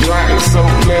of light, so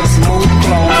let's move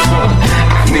closer.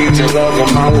 I need your love in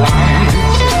my life.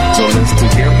 So let's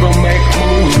together make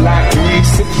moves like we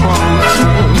supposed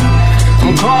to.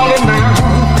 I'm calling out,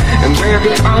 and baby,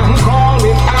 I'm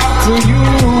calling out to you.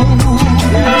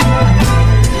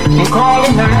 I'm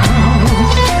calling out,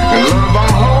 and love, I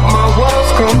hope my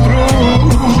words come through.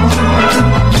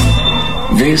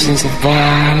 Visions of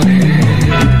violence,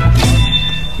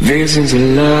 visions of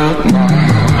love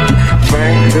now.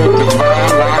 Thank the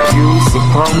divine like you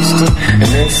supposed to. And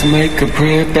let's make a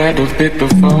prayer that'll fit the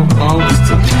four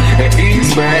poster. And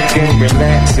ease back and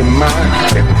relax your mind.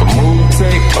 Let the mood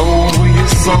take over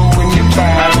your soul and your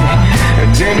body. A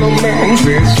gentleman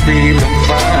is feeling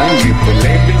fine. Give the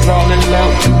ladies all in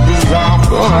love to dissolve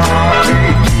the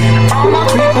heartache. All my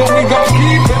people, we gon'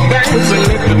 keep it dancing.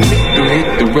 Let the nigga hit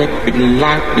the record and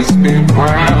life is spin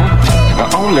round.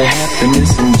 Only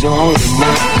happiness and joy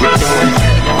tonight.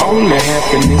 Only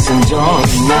happiness and joy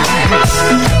tonight.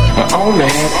 Only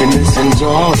happiness and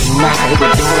joy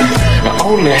tonight.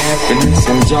 Only happiness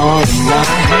and joy tonight.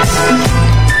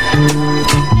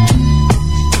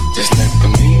 Just let the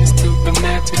means do the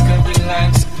magic of your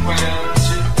life surround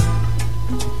you.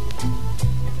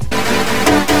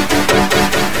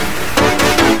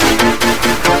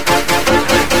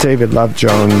 David Love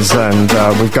Jones, and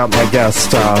we've got my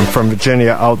guest from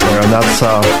Virginia out there, and that's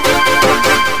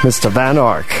Mr. Van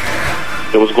Ark.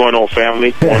 Hey, what's going on,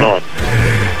 family? What's going on?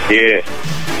 Yeah.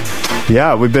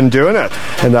 Yeah, we've been doing it.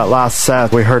 In that last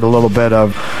set, we heard a little bit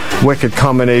of wicked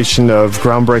combination of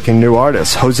groundbreaking new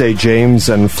artists, Jose James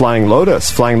and Flying Lotus.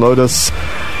 Flying Lotus,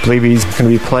 I believe he's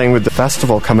going to be playing with the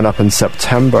festival coming up in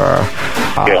September.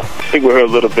 Yeah, I think we heard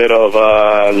a little bit of,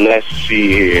 let's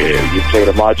see here. You played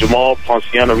Ahmad Jamal,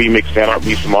 Ponciano remix, Van Ark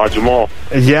meets Ahmad Jamal.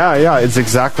 Yeah, it's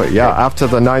exactly, yeah. After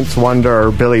the Ninth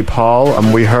Wonder, Billy Paul,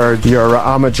 we heard your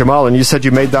Ahmad Jamal, and you said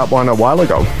you made that one a while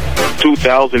ago.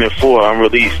 2004,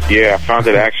 unreleased. Yeah, I found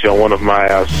it actually on one of my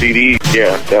CDs.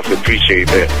 Yeah, definitely appreciate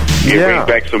that. It brings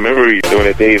back some memories during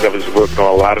the days I was working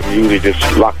on a lot of music,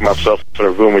 just lock myself in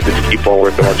a room and just keep on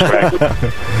working on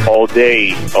tracks all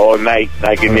day, all night,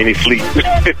 not getting any sleep.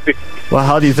 Well,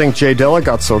 how do you think Jay Dilla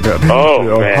got so good?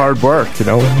 Oh, man. Hard work,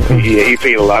 Yeah, he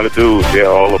paid a lot of dues. Yeah,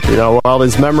 all of them. Well,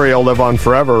 his memory will live on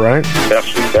forever, right?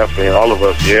 Definitely. All of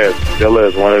us, yeah. Dilla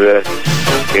is one of the,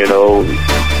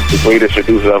 the greatest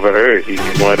producers I've ever heard. He's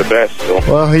one of the best. So.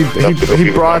 Well, he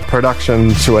brought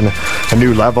production to a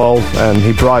new level, and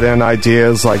he brought in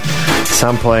ideas like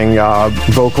sampling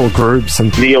vocal groups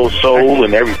and neo soul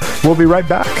and everything. We'll be right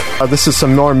back. This is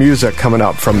some more music coming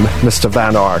up from Mr.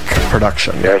 Van Ark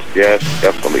production. Yes,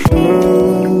 definitely.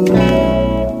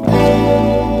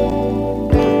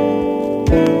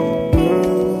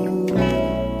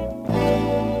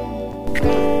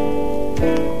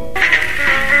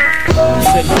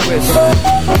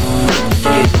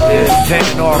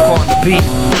 Van Ark on the beat.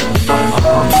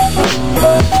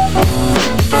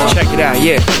 Check it out,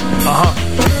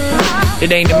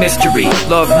 It ain't a mystery.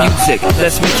 Love music,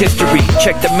 let's make history.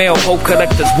 Check the mail, hope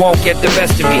collectors won't get the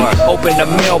best of me. Open the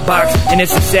mailbox, and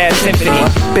it's a sad symphony.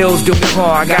 Bills do me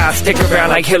wrong, I gotta stick around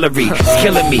like Hillary. It's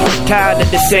killing me, tired of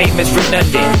the same, it's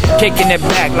redundant. Taking it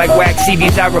back like wax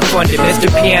CDs I refunded. Mr.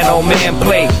 Piano Man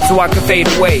play, so I can fade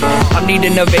away. I'm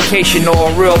needing a vacation or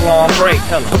a real long break.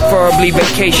 Preferably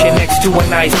vacation next to a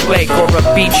nice lake, or a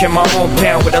beach in my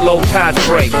hometown with a low tide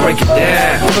break. Break it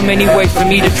down. So many ways for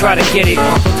me to try to get it.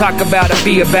 Don't talk about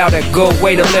be about a good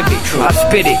way to live it. I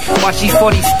spit it. Watch these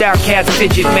funny style cats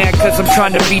fidget, man, cause I'm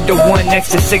trying to be the one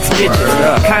next to 6 digits.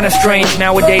 Kinda strange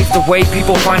nowadays the way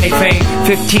people find their fame.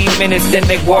 15 minutes, then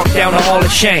they walk down the hall of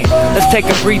shame. Let's take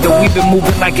a breather, we've been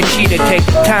moving like a cheetah. Take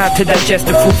time to digest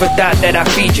the food for thought that I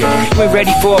feed you. You ain't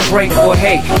ready for a break, or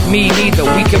hey, me neither.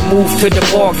 We can move to the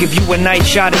bar, give you a nice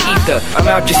shot of ether.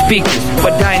 I'm out your speakers,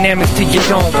 but dynamics to your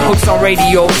dome. Hooks on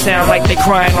radio sound like they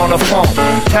crying on the phone.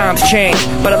 Times change,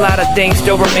 but a lot of things things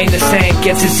still remain the same.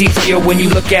 Guess it's easier when you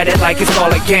look at it like it's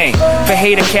all a game. For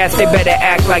hater cats, they better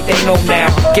act like they know now.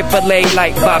 Get filleted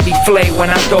like Bobby Flay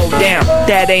when I throw down.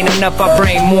 That ain't enough, I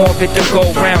bring more of it to go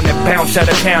round and bounce out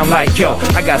of town like, yo,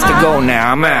 I got to go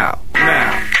now, I'm out.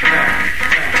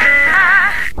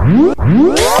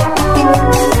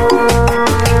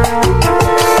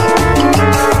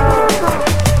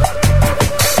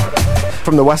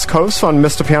 From the West Coast on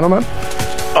Mr. Piano Man?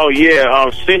 Oh yeah,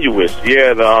 Sinuous.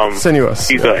 Yeah, Sinuous.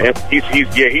 He's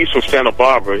from Santa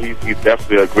Barbara. He's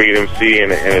definitely a great MC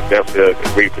and definitely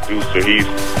a great producer. He's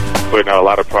putting out a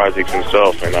lot of projects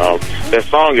himself, and that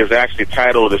song is actually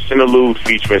titled "The Cinelude"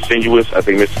 featuring Sinuous. I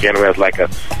think Mr. Piano has like a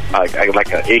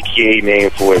AKA name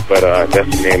for it, but that's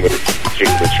the name of the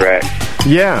particular track.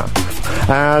 Yeah.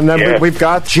 And then we've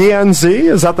got GNZ.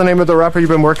 Is that the name of the rapper you've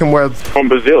been working with? From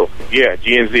Brazil. Yeah,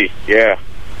 GNZ. Yeah,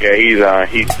 he's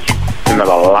in a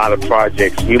lot of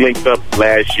projects. We linked up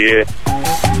last year,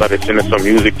 started sending some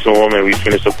music to him, and we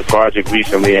finished up the project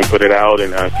recently and put it out,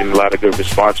 and getting a lot of good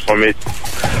response from it.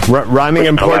 Rhyming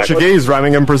in Portuguese,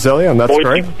 rhyming in Brazilian. That's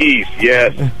great. Portuguese,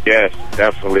 yes,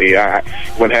 definitely. I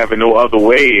wouldn't have it no other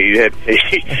way.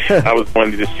 I was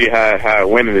wanting to see how it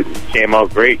went, and it came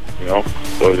out great, you know.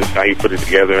 So just how he put it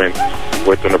together and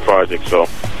worked on the project. So.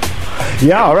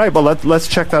 Yeah, all right. Well, let's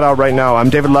check that out right now. I'm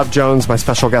David Love Jones, my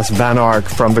special guest, Van Ark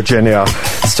from Virginia.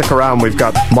 Stick around. We've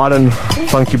got modern,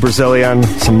 funky Brazilian,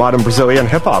 some modern Brazilian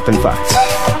hip-hop, in fact.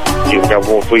 Yeah, we got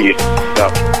one for you.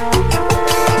 Stop.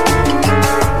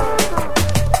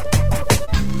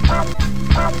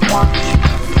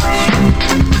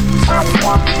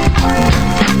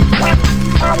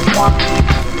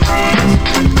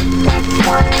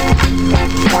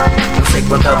 Não sei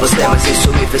quanto a você, mas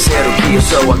isso me fez ser o que eu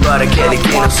sou agora. Aquele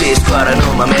que não se explora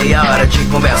numa meia hora de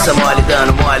conversa mole,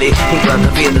 dando mole, enquanto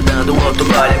a vida dando outro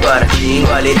gole. Agora te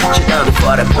engole, te dando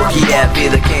fora, porque é a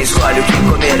vida quem escolhe o que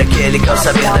comer. Aquele que ao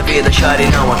saber da vida chore,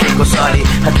 não a quem console.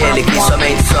 Aquele que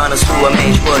somente só na sua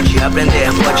mente pode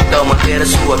aprender, pode então manter a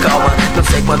sua calma. Não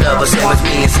sei quanto a você, mas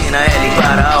me ensina a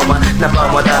limpar a alma. Na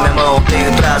palma da minha mão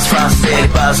tenho traço, faço dele,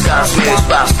 passo, caso meu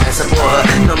espaço nessa porra.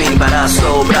 Não me embaraço,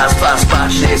 o braço faz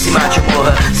parte desse mate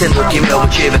morra. Sendo que meu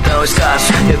motivo é tão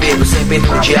escasso, eu vivo sem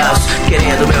peito de aço,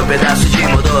 querendo meu pedaço de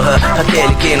modorra.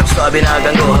 Aquele que não sobe na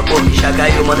gangorra, porque já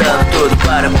caiu mandando tudo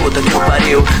para a puta que o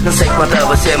pariu. Não sei quanto a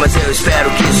você, mas eu espero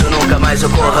que isso nunca mais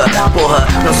ocorra. Porra,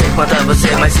 não sei quanto a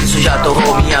você, mas isso já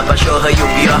torrou minha pachorra. E o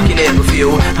pior que nego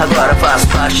viu, agora faço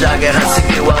parte da guerra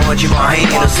civil, aonde morrem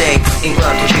inocentes,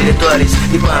 enquanto diretores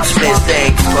e quantos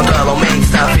presidentes controlam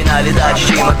mentes na finalidade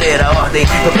de manter a ordem.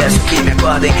 Eu peço que me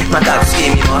acordem, macacos que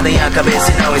me mordem a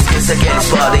cabeça e não esqueça que eles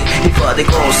podem e fodem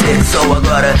com o ser que sou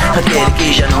agora. Aquele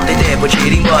que já não tem tempo de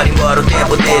ir embora, embora o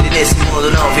tempo dele nesse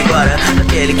mundo não vigora.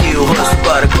 Aquele que o rosto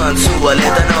cora quando sua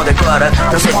letra não decora.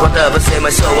 Não sei quanto a você,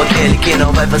 mas sou aquele que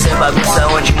não vai fazer bagunça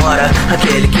onde mora.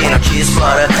 Aquele que não te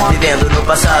explora, vivendo no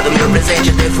passado, meu presente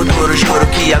até futuro. Juro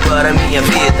que agora minha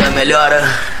vida melhora.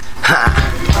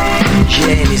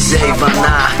 GNZ Van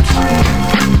Ark,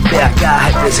 PH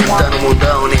representando o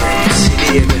mundão, né?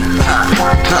 Se liga.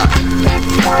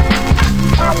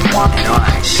 É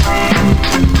nóis.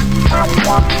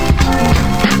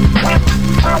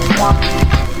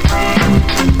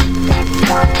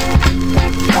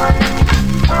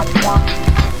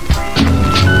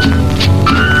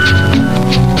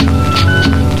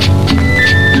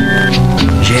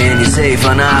 GNZ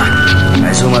Van Ark,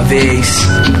 mais uma vez.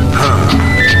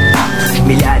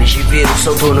 Milhares de vírus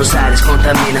solto nos ares,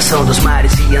 contaminação dos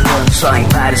mares e andando só em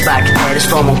pares. Bactérias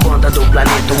tomam conta do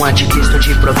planeta, um anticristo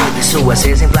de provento e suas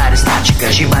exemplares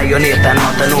táticas de baioneta.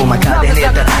 Anota numa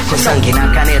caderneta, com sangue na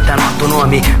caneta, anota o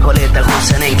nome. Roleta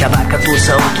russa, nem que a vaca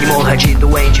tussa ou que morra de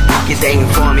doente porque tem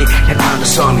fome. É quando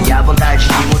some a vontade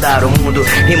de mudar o mundo.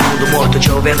 Imundo morto de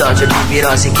overdose ou de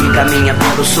virose que caminha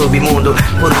pelo submundo.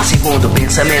 Por um segundo,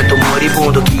 pensamento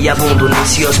moribundo que abundo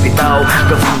nesse hospital.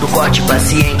 Profundo corte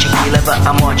paciente que leva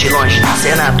a morte longe de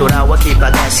ser natural. Aqui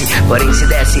padece, porém se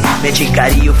desce,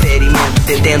 medicaria o ferimento,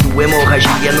 detendo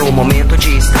hemorragia no momento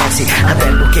de estresse. Até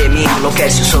porque me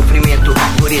enlouquece o sofrimento,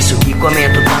 por isso que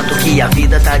comento tanto que a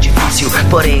vida tá difícil.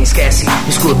 Porém esquece,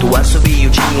 escuto o assobio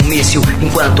de um míssil,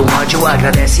 enquanto o ódio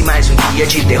agradece mais um dia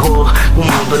de terror. O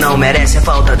mundo não merece a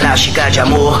falta drástica de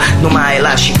amor, numa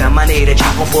elástica maneira de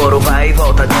compor o vai e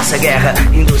volta dessa guerra.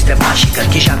 Indústria plástica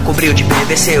que já cobriu de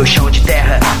PVC o chão de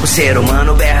terra. O ser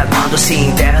humano berra quando se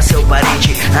enterra seu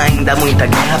parente. Ainda muita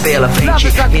guerra pela frente,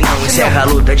 e não encerra a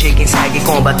luta de quem segue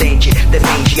combatente.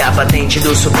 Defende a patente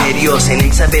do superior sem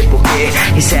nem saber porquê,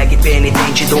 e segue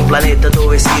penitente de um planeta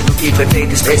adoecido que foi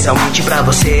feito especialmente pra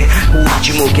você. O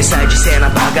último que sai de cena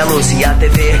apaga a luz e a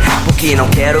TV, porque não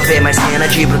quero ver mais cena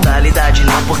de brutalidade.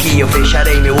 Não porque eu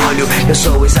fecharei meu olho, eu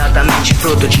sou exatamente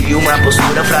fruto de uma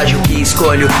postura frágil que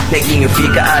escolho. Neguinho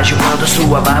fica ágil quando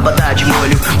sua barba tá de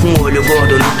molho. Um olho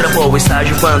gordo não travou o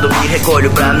estágio quando me recolho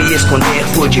pra me esconder.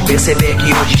 Pude perceber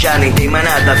que hoje já nem tem mais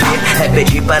nada a ver. É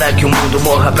pedir para que o mundo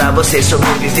morra pra você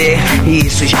sobreviver, e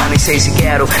isso já nem sei se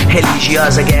quero.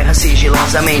 Religiosa guerra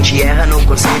sigilosamente erra no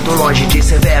conceito, longe de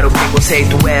severo.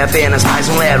 Preconceito é apenas mais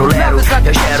um lero-lero.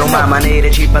 Eu gero uma maneira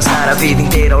de passar a vida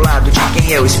inteira ao lado de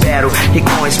quem eu espero, e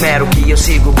com esmero que eu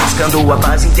sigo buscando a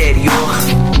paz interior.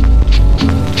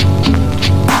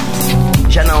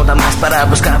 Já não dá mais para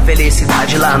buscar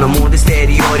felicidade lá no mundo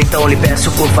exterior. Então lhe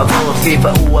peço por favor,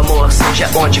 viva o amor, seja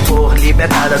onde for,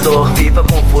 liberta da dor. Viva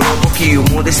com furor, porque o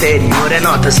mundo exterior é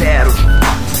nota zero.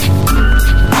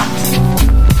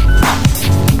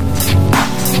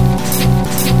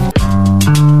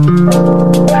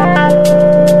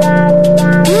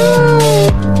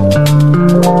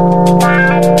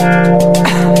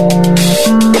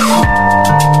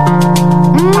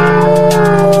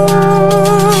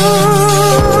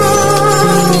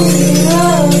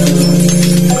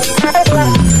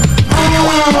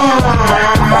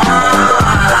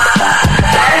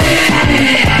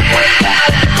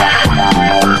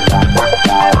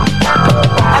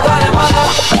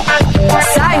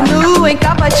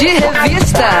 De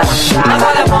revista,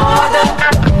 agora é moda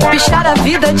pichar a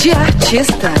vida de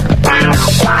artista.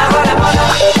 Agora é moda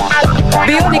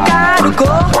bionicar o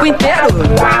corpo inteiro.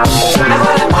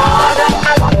 Agora é moda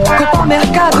culpar o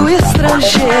mercado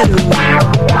estrangeiro.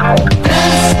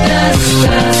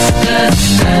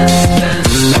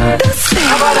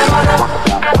 Agora é moda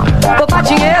poupar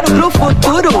dinheiro pro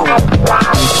futuro.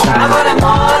 Agora é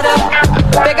moda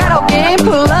pegar alguém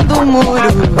pulando o muro.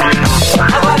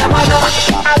 Agora é moda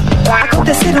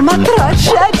acontecer uma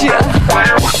tragédia.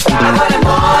 Agora é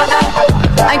moda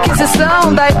a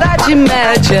Inquisição da Idade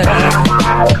Média.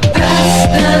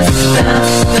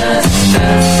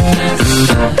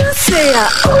 Danceia.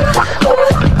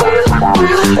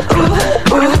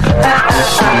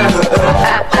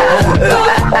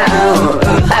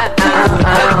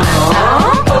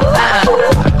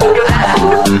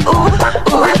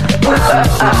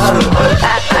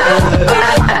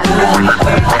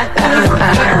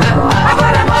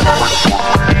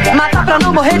 Matar pra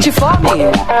não morrer de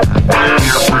fome.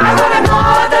 Agora é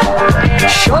moda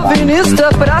chauvinista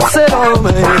pra ser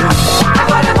homem.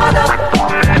 Agora é moda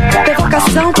ter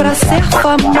vocação pra ser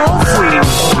famoso.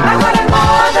 Agora é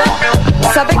moda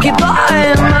saber que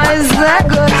dói, mas é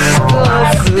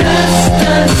gostoso.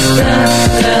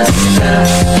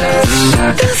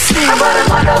 Agora é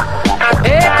moda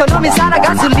economizar a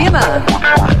gasolina.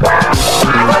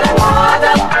 Agora é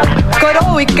moda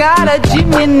coroa e cara de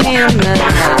menina.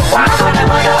 Agora é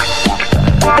moda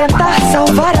tentar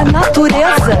salvar a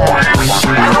natureza.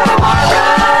 Agora é moda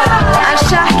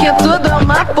achar que tudo é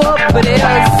uma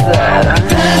pobreza.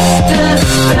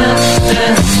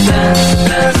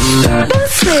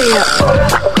 Danceia.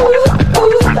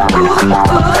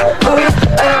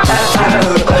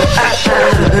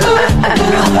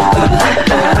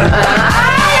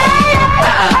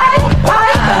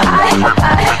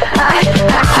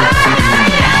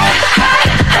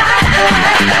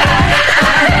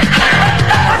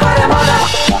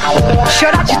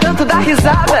 Chorar de tanto dar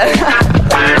risada.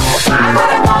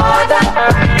 Agora é moda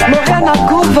morrer na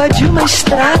curva de uma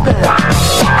estrada.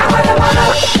 Agora é moda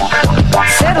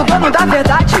ser o dono da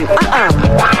verdade.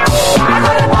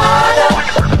 Agora é moda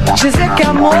dizer que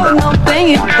amor não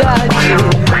tem idade.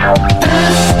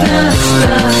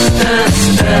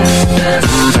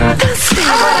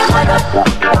 Agora é moda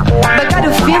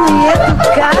bancário fino e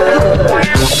educado.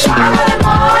 Agora é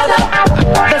moda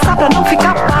dançar pra não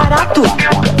ficar barato.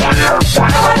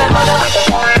 Agora é moda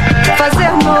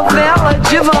fazer novela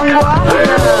de vanguarda.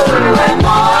 É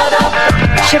moda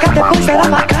chegar depois da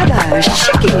marcada.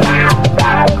 Chique.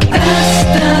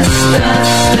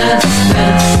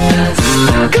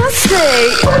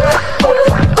 Cansei.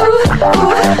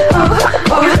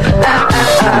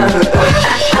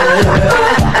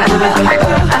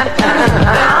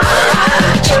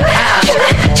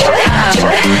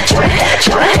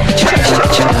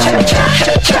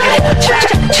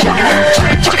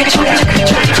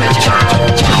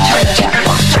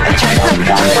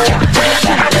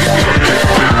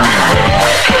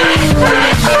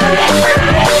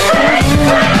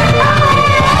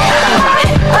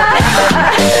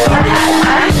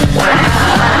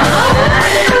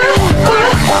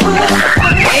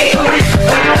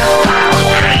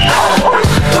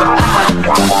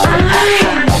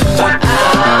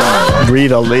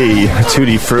 Rita Lee,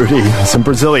 Tutti Frutti, some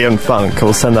Brazilian funk.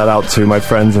 We'll send that out to my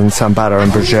friends in Sambata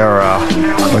and Bergera.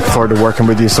 Look forward to working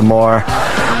with you some more.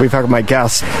 We've had my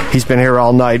guest. He's been here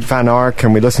all night, Van Ark,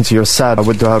 and we listened to your set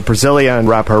with the Brazilian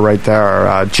rapper right there,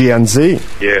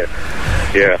 GNZ.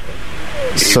 Yeah.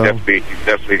 He's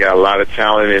definitely got a lot of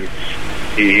talent, and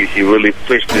he really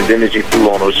pushed his energy through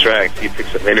on those tracks. He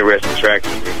picked some interesting tracks.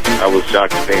 I was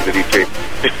shocked at things that he picked.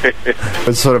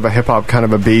 It's sort of a hip-hop kind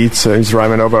of a beat, so he's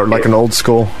rhyming over like an old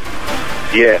school.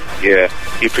 Yeah.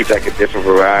 He picked like a different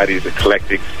varieties,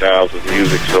 eclectic styles of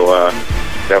music, so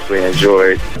definitely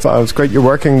enjoyed. It was great. You're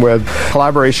working with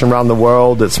collaboration around the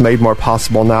world. It's made more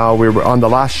possible now. We were on the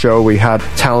last show. We had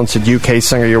talented UK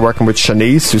singer. You're working with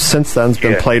Shanice, who since then has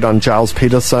been played on Giles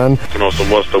Peterson. You know, some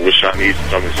more stuff with Shanice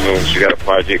coming soon. She got a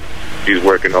project she's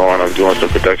working on. I'm doing some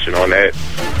production on that.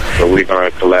 So we're going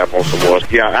to collab on some more.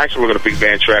 Yeah, actually, we're going to big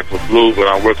band track with Blue, but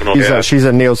I'm working on that. She's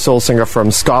a neo-soul singer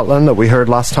from Scotland that we heard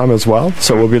last time as well.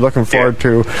 So we'll be looking forward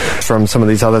to from some of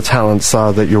these other talents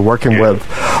that you're working with.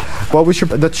 Well, we should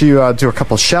let you do a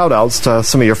couple shout-outs to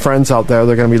some of your friends out there.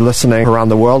 They're going to be listening around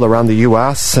the world, around the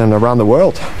U.S., and around the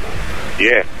world.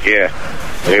 Yeah.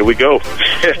 There we go.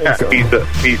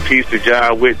 Peace to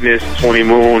Jai Witness, Tony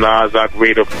Moon, Isaac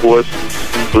Raid, of course,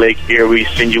 Blake Erie,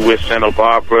 Sinuous, Santa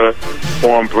Barbara,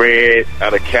 Cornbread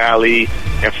out of Cali,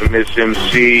 Infamous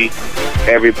MC,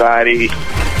 everybody.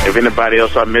 If anybody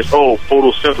else I missed,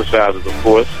 Photosynthesizers, of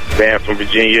course, band from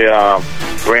Virginia,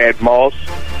 Brad Moss,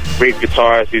 great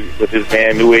guitarist with his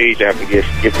band New Age. I have to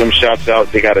give them shouts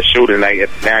out. They got a show tonight at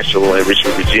the National in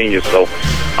Richmond, Virginia, so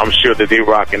I'm sure that they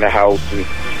rock in the house and,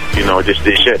 you know, just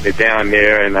they're shutting it down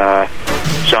there. And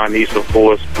Shanice, of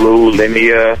course, Blue,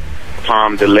 Linnea,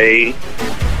 Tom DeLay,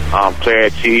 Player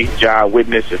T, Jai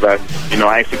Witness. If I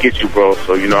ain't forget you, bro.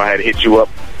 So, I had to hit you up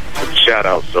with a shout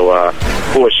out. So, of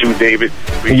course, you, David.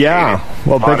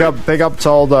 Well, big up to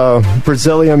all the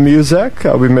Brazilian music.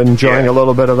 We've been enjoying a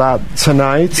little bit of that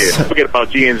tonight. Yeah, don't forget about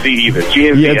GNZ either.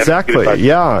 GNZ, exactly.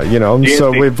 GNZ.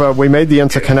 So we made the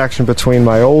interconnection between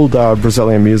my old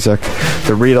Brazilian music,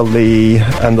 the Rita Lee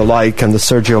and the like, and the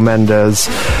Sergio Mendes.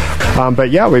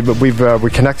 We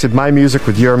connected my music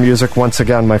with your music once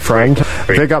again, my friend.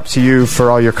 Great. Big up to you for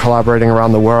all your collaborating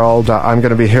around the world. I'm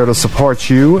going to be here to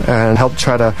support you and help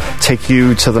try to take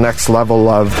you to the next level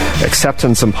of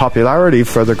acceptance and popularity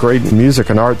for the great music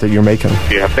and art that you're making.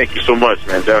 Yeah, thank you so much,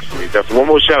 man. Definitely. One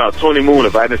more shout out, Tony Moon.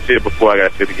 If I didn't say it before, I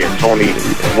got to say it again. Tony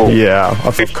Moon. Yeah,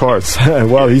 of course.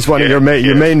 Well, he's one of your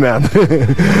main man.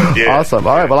 Awesome.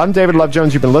 All right. Well, I'm David Love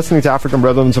Jones. You've been listening to African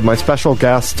Rhythms with my special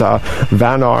guest,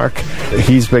 Van Ark.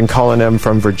 He's been calling in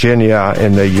from Virginia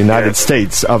in the United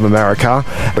States of America.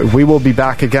 We will be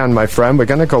back again, my friend. We're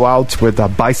going to go out with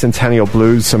Bicentennial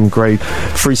Blues, some great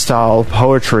freestyle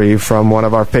poetry from one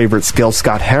of our favorites, Gil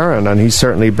Scott-Heron, and he's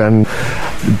certainly been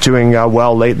doing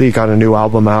well lately. Got a new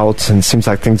album out, and seems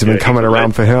like things have been coming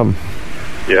around for him.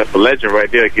 Yeah, it's a legend right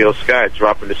there, Gil Scott,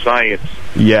 dropping the science.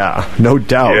 Yeah, no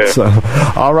doubt. Yeah. So,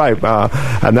 all right,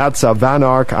 and that's Van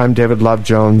Ark. I'm David Love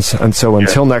Jones, and so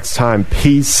until next time,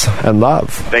 peace and love.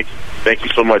 Thank you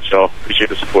so much, y'all. Appreciate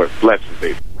the support. Blessings,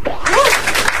 baby.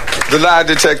 The lie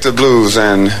detector blues,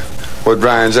 and what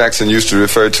Brian Jackson used to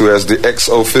refer to as the ex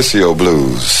officio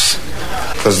blues.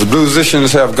 Because the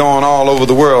bluesicians have gone all over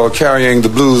the world carrying the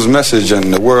blues message,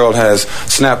 and the world has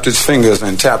snapped its fingers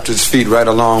and tapped its feet right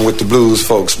along with the blues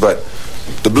folks. But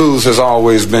the blues has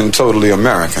always been totally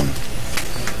American.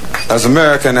 As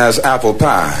American as apple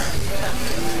pie.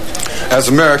 As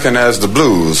American as the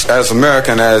blues. As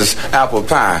American as apple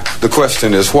pie. The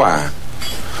question is why?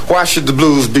 Why should the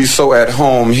blues be so at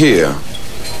home here?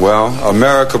 Well,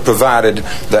 America provided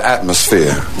the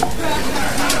atmosphere.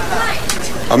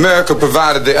 America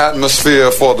provided the atmosphere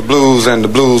for the blues, and the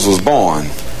blues was born.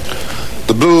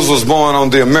 The blues was born on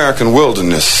the American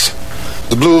wilderness.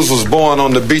 The blues was born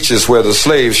on the beaches where the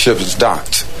slave ships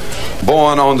docked.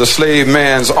 Born on the slave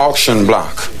man's auction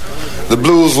block. The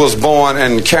blues was born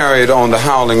and carried on the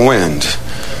howling wind.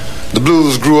 The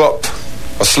blues grew up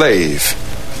a slave.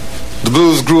 The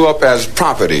blues grew up as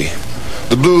property.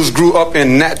 The blues grew up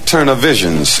in Nat Turner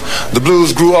visions. The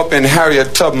blues grew up in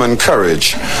Harriet Tubman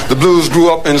courage. The blues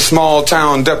grew up in small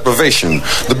town deprivation.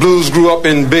 The blues grew up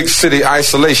in big city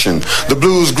isolation. The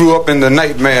blues grew up in the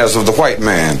nightmares of the white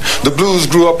man. The blues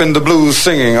grew up in the blues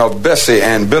singing of Bessie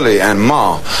and Billy and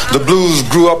Ma. The blues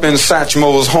grew up in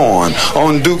Satchmo's horn,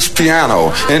 on Duke's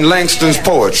piano, in Langston's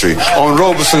poetry, on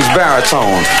Robeson's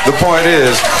baritone. The point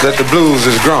is that the blues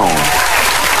is grown.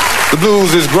 The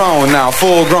blues is grown now,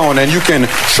 full grown, and you can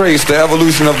trace the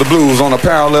evolution of the blues on a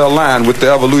parallel line with the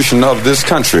evolution of this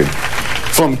country.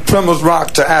 From Plymouth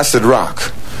Rock to acid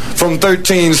rock. From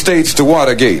 13 states to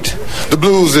Watergate, the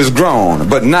blues is grown,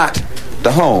 but not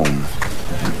the home.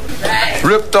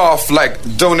 Ripped off like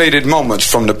donated moments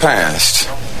from the past.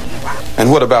 And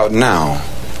what about now?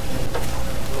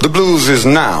 The blues is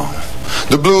now.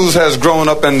 The blues has grown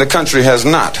up and the country has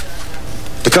not.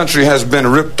 The country has been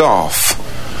ripped off.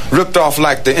 Ripped off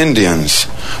like the Indians.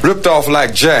 Ripped off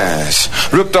like jazz.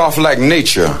 Ripped off like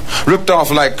nature. Ripped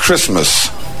off like Christmas.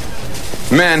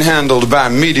 Manhandled by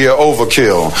media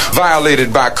overkill.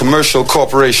 Violated by commercial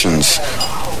corporations.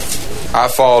 I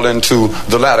fall into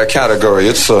the latter category.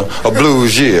 It's a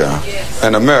blues year,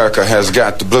 and America has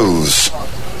got the blues.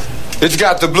 It's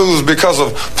got the blues because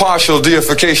of partial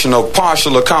deification of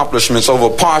partial accomplishments over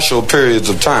partial periods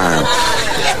of time.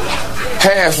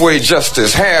 Halfway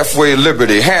justice, halfway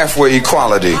liberty, halfway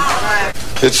equality.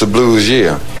 It's a blues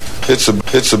year. It's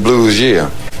a blues year.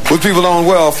 With people on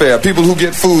welfare, people who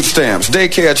get food stamps,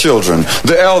 daycare children,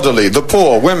 the elderly, the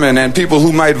poor, women, and people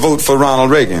who might vote for Ronald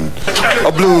Reagan.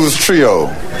 A blues trio.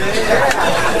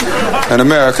 And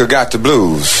America got the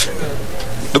blues.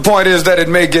 The point is that it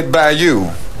may get by you.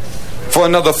 For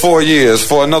another 4 years,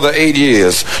 for another 8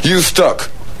 years, you stuck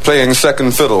playing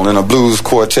second fiddle in a blues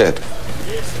quartet.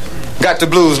 Got the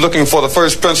blues looking for the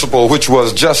first principle, which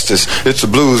was justice. It's a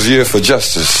blues year for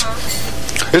justice.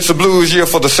 It's a blues year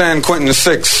for the San Quentin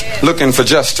Six, looking for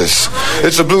justice.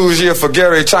 It's a blues year for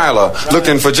Gary Tyler,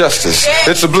 looking for justice.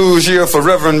 It's a blues year for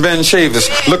Reverend Ben Chavis,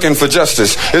 looking for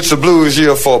justice. It's a blues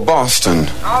year for Boston,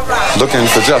 looking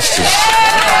for justice.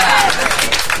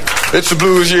 It's a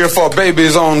blues year for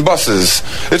babies on buses.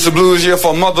 It's a blues year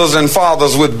for mothers and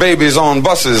fathers with babies on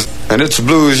buses. And it's a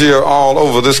blues year all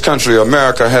over this country.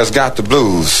 America has got the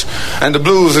blues. And the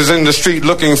blues is in the street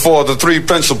looking for the three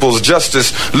principles,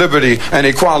 justice, liberty, and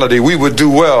equality. We would do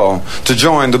well to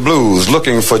join the blues,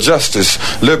 looking for justice,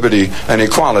 liberty, and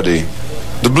equality.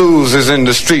 The blues is in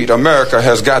the street. America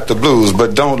has got the blues,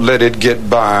 but don't let it get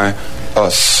by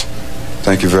us.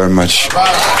 Thank you very much.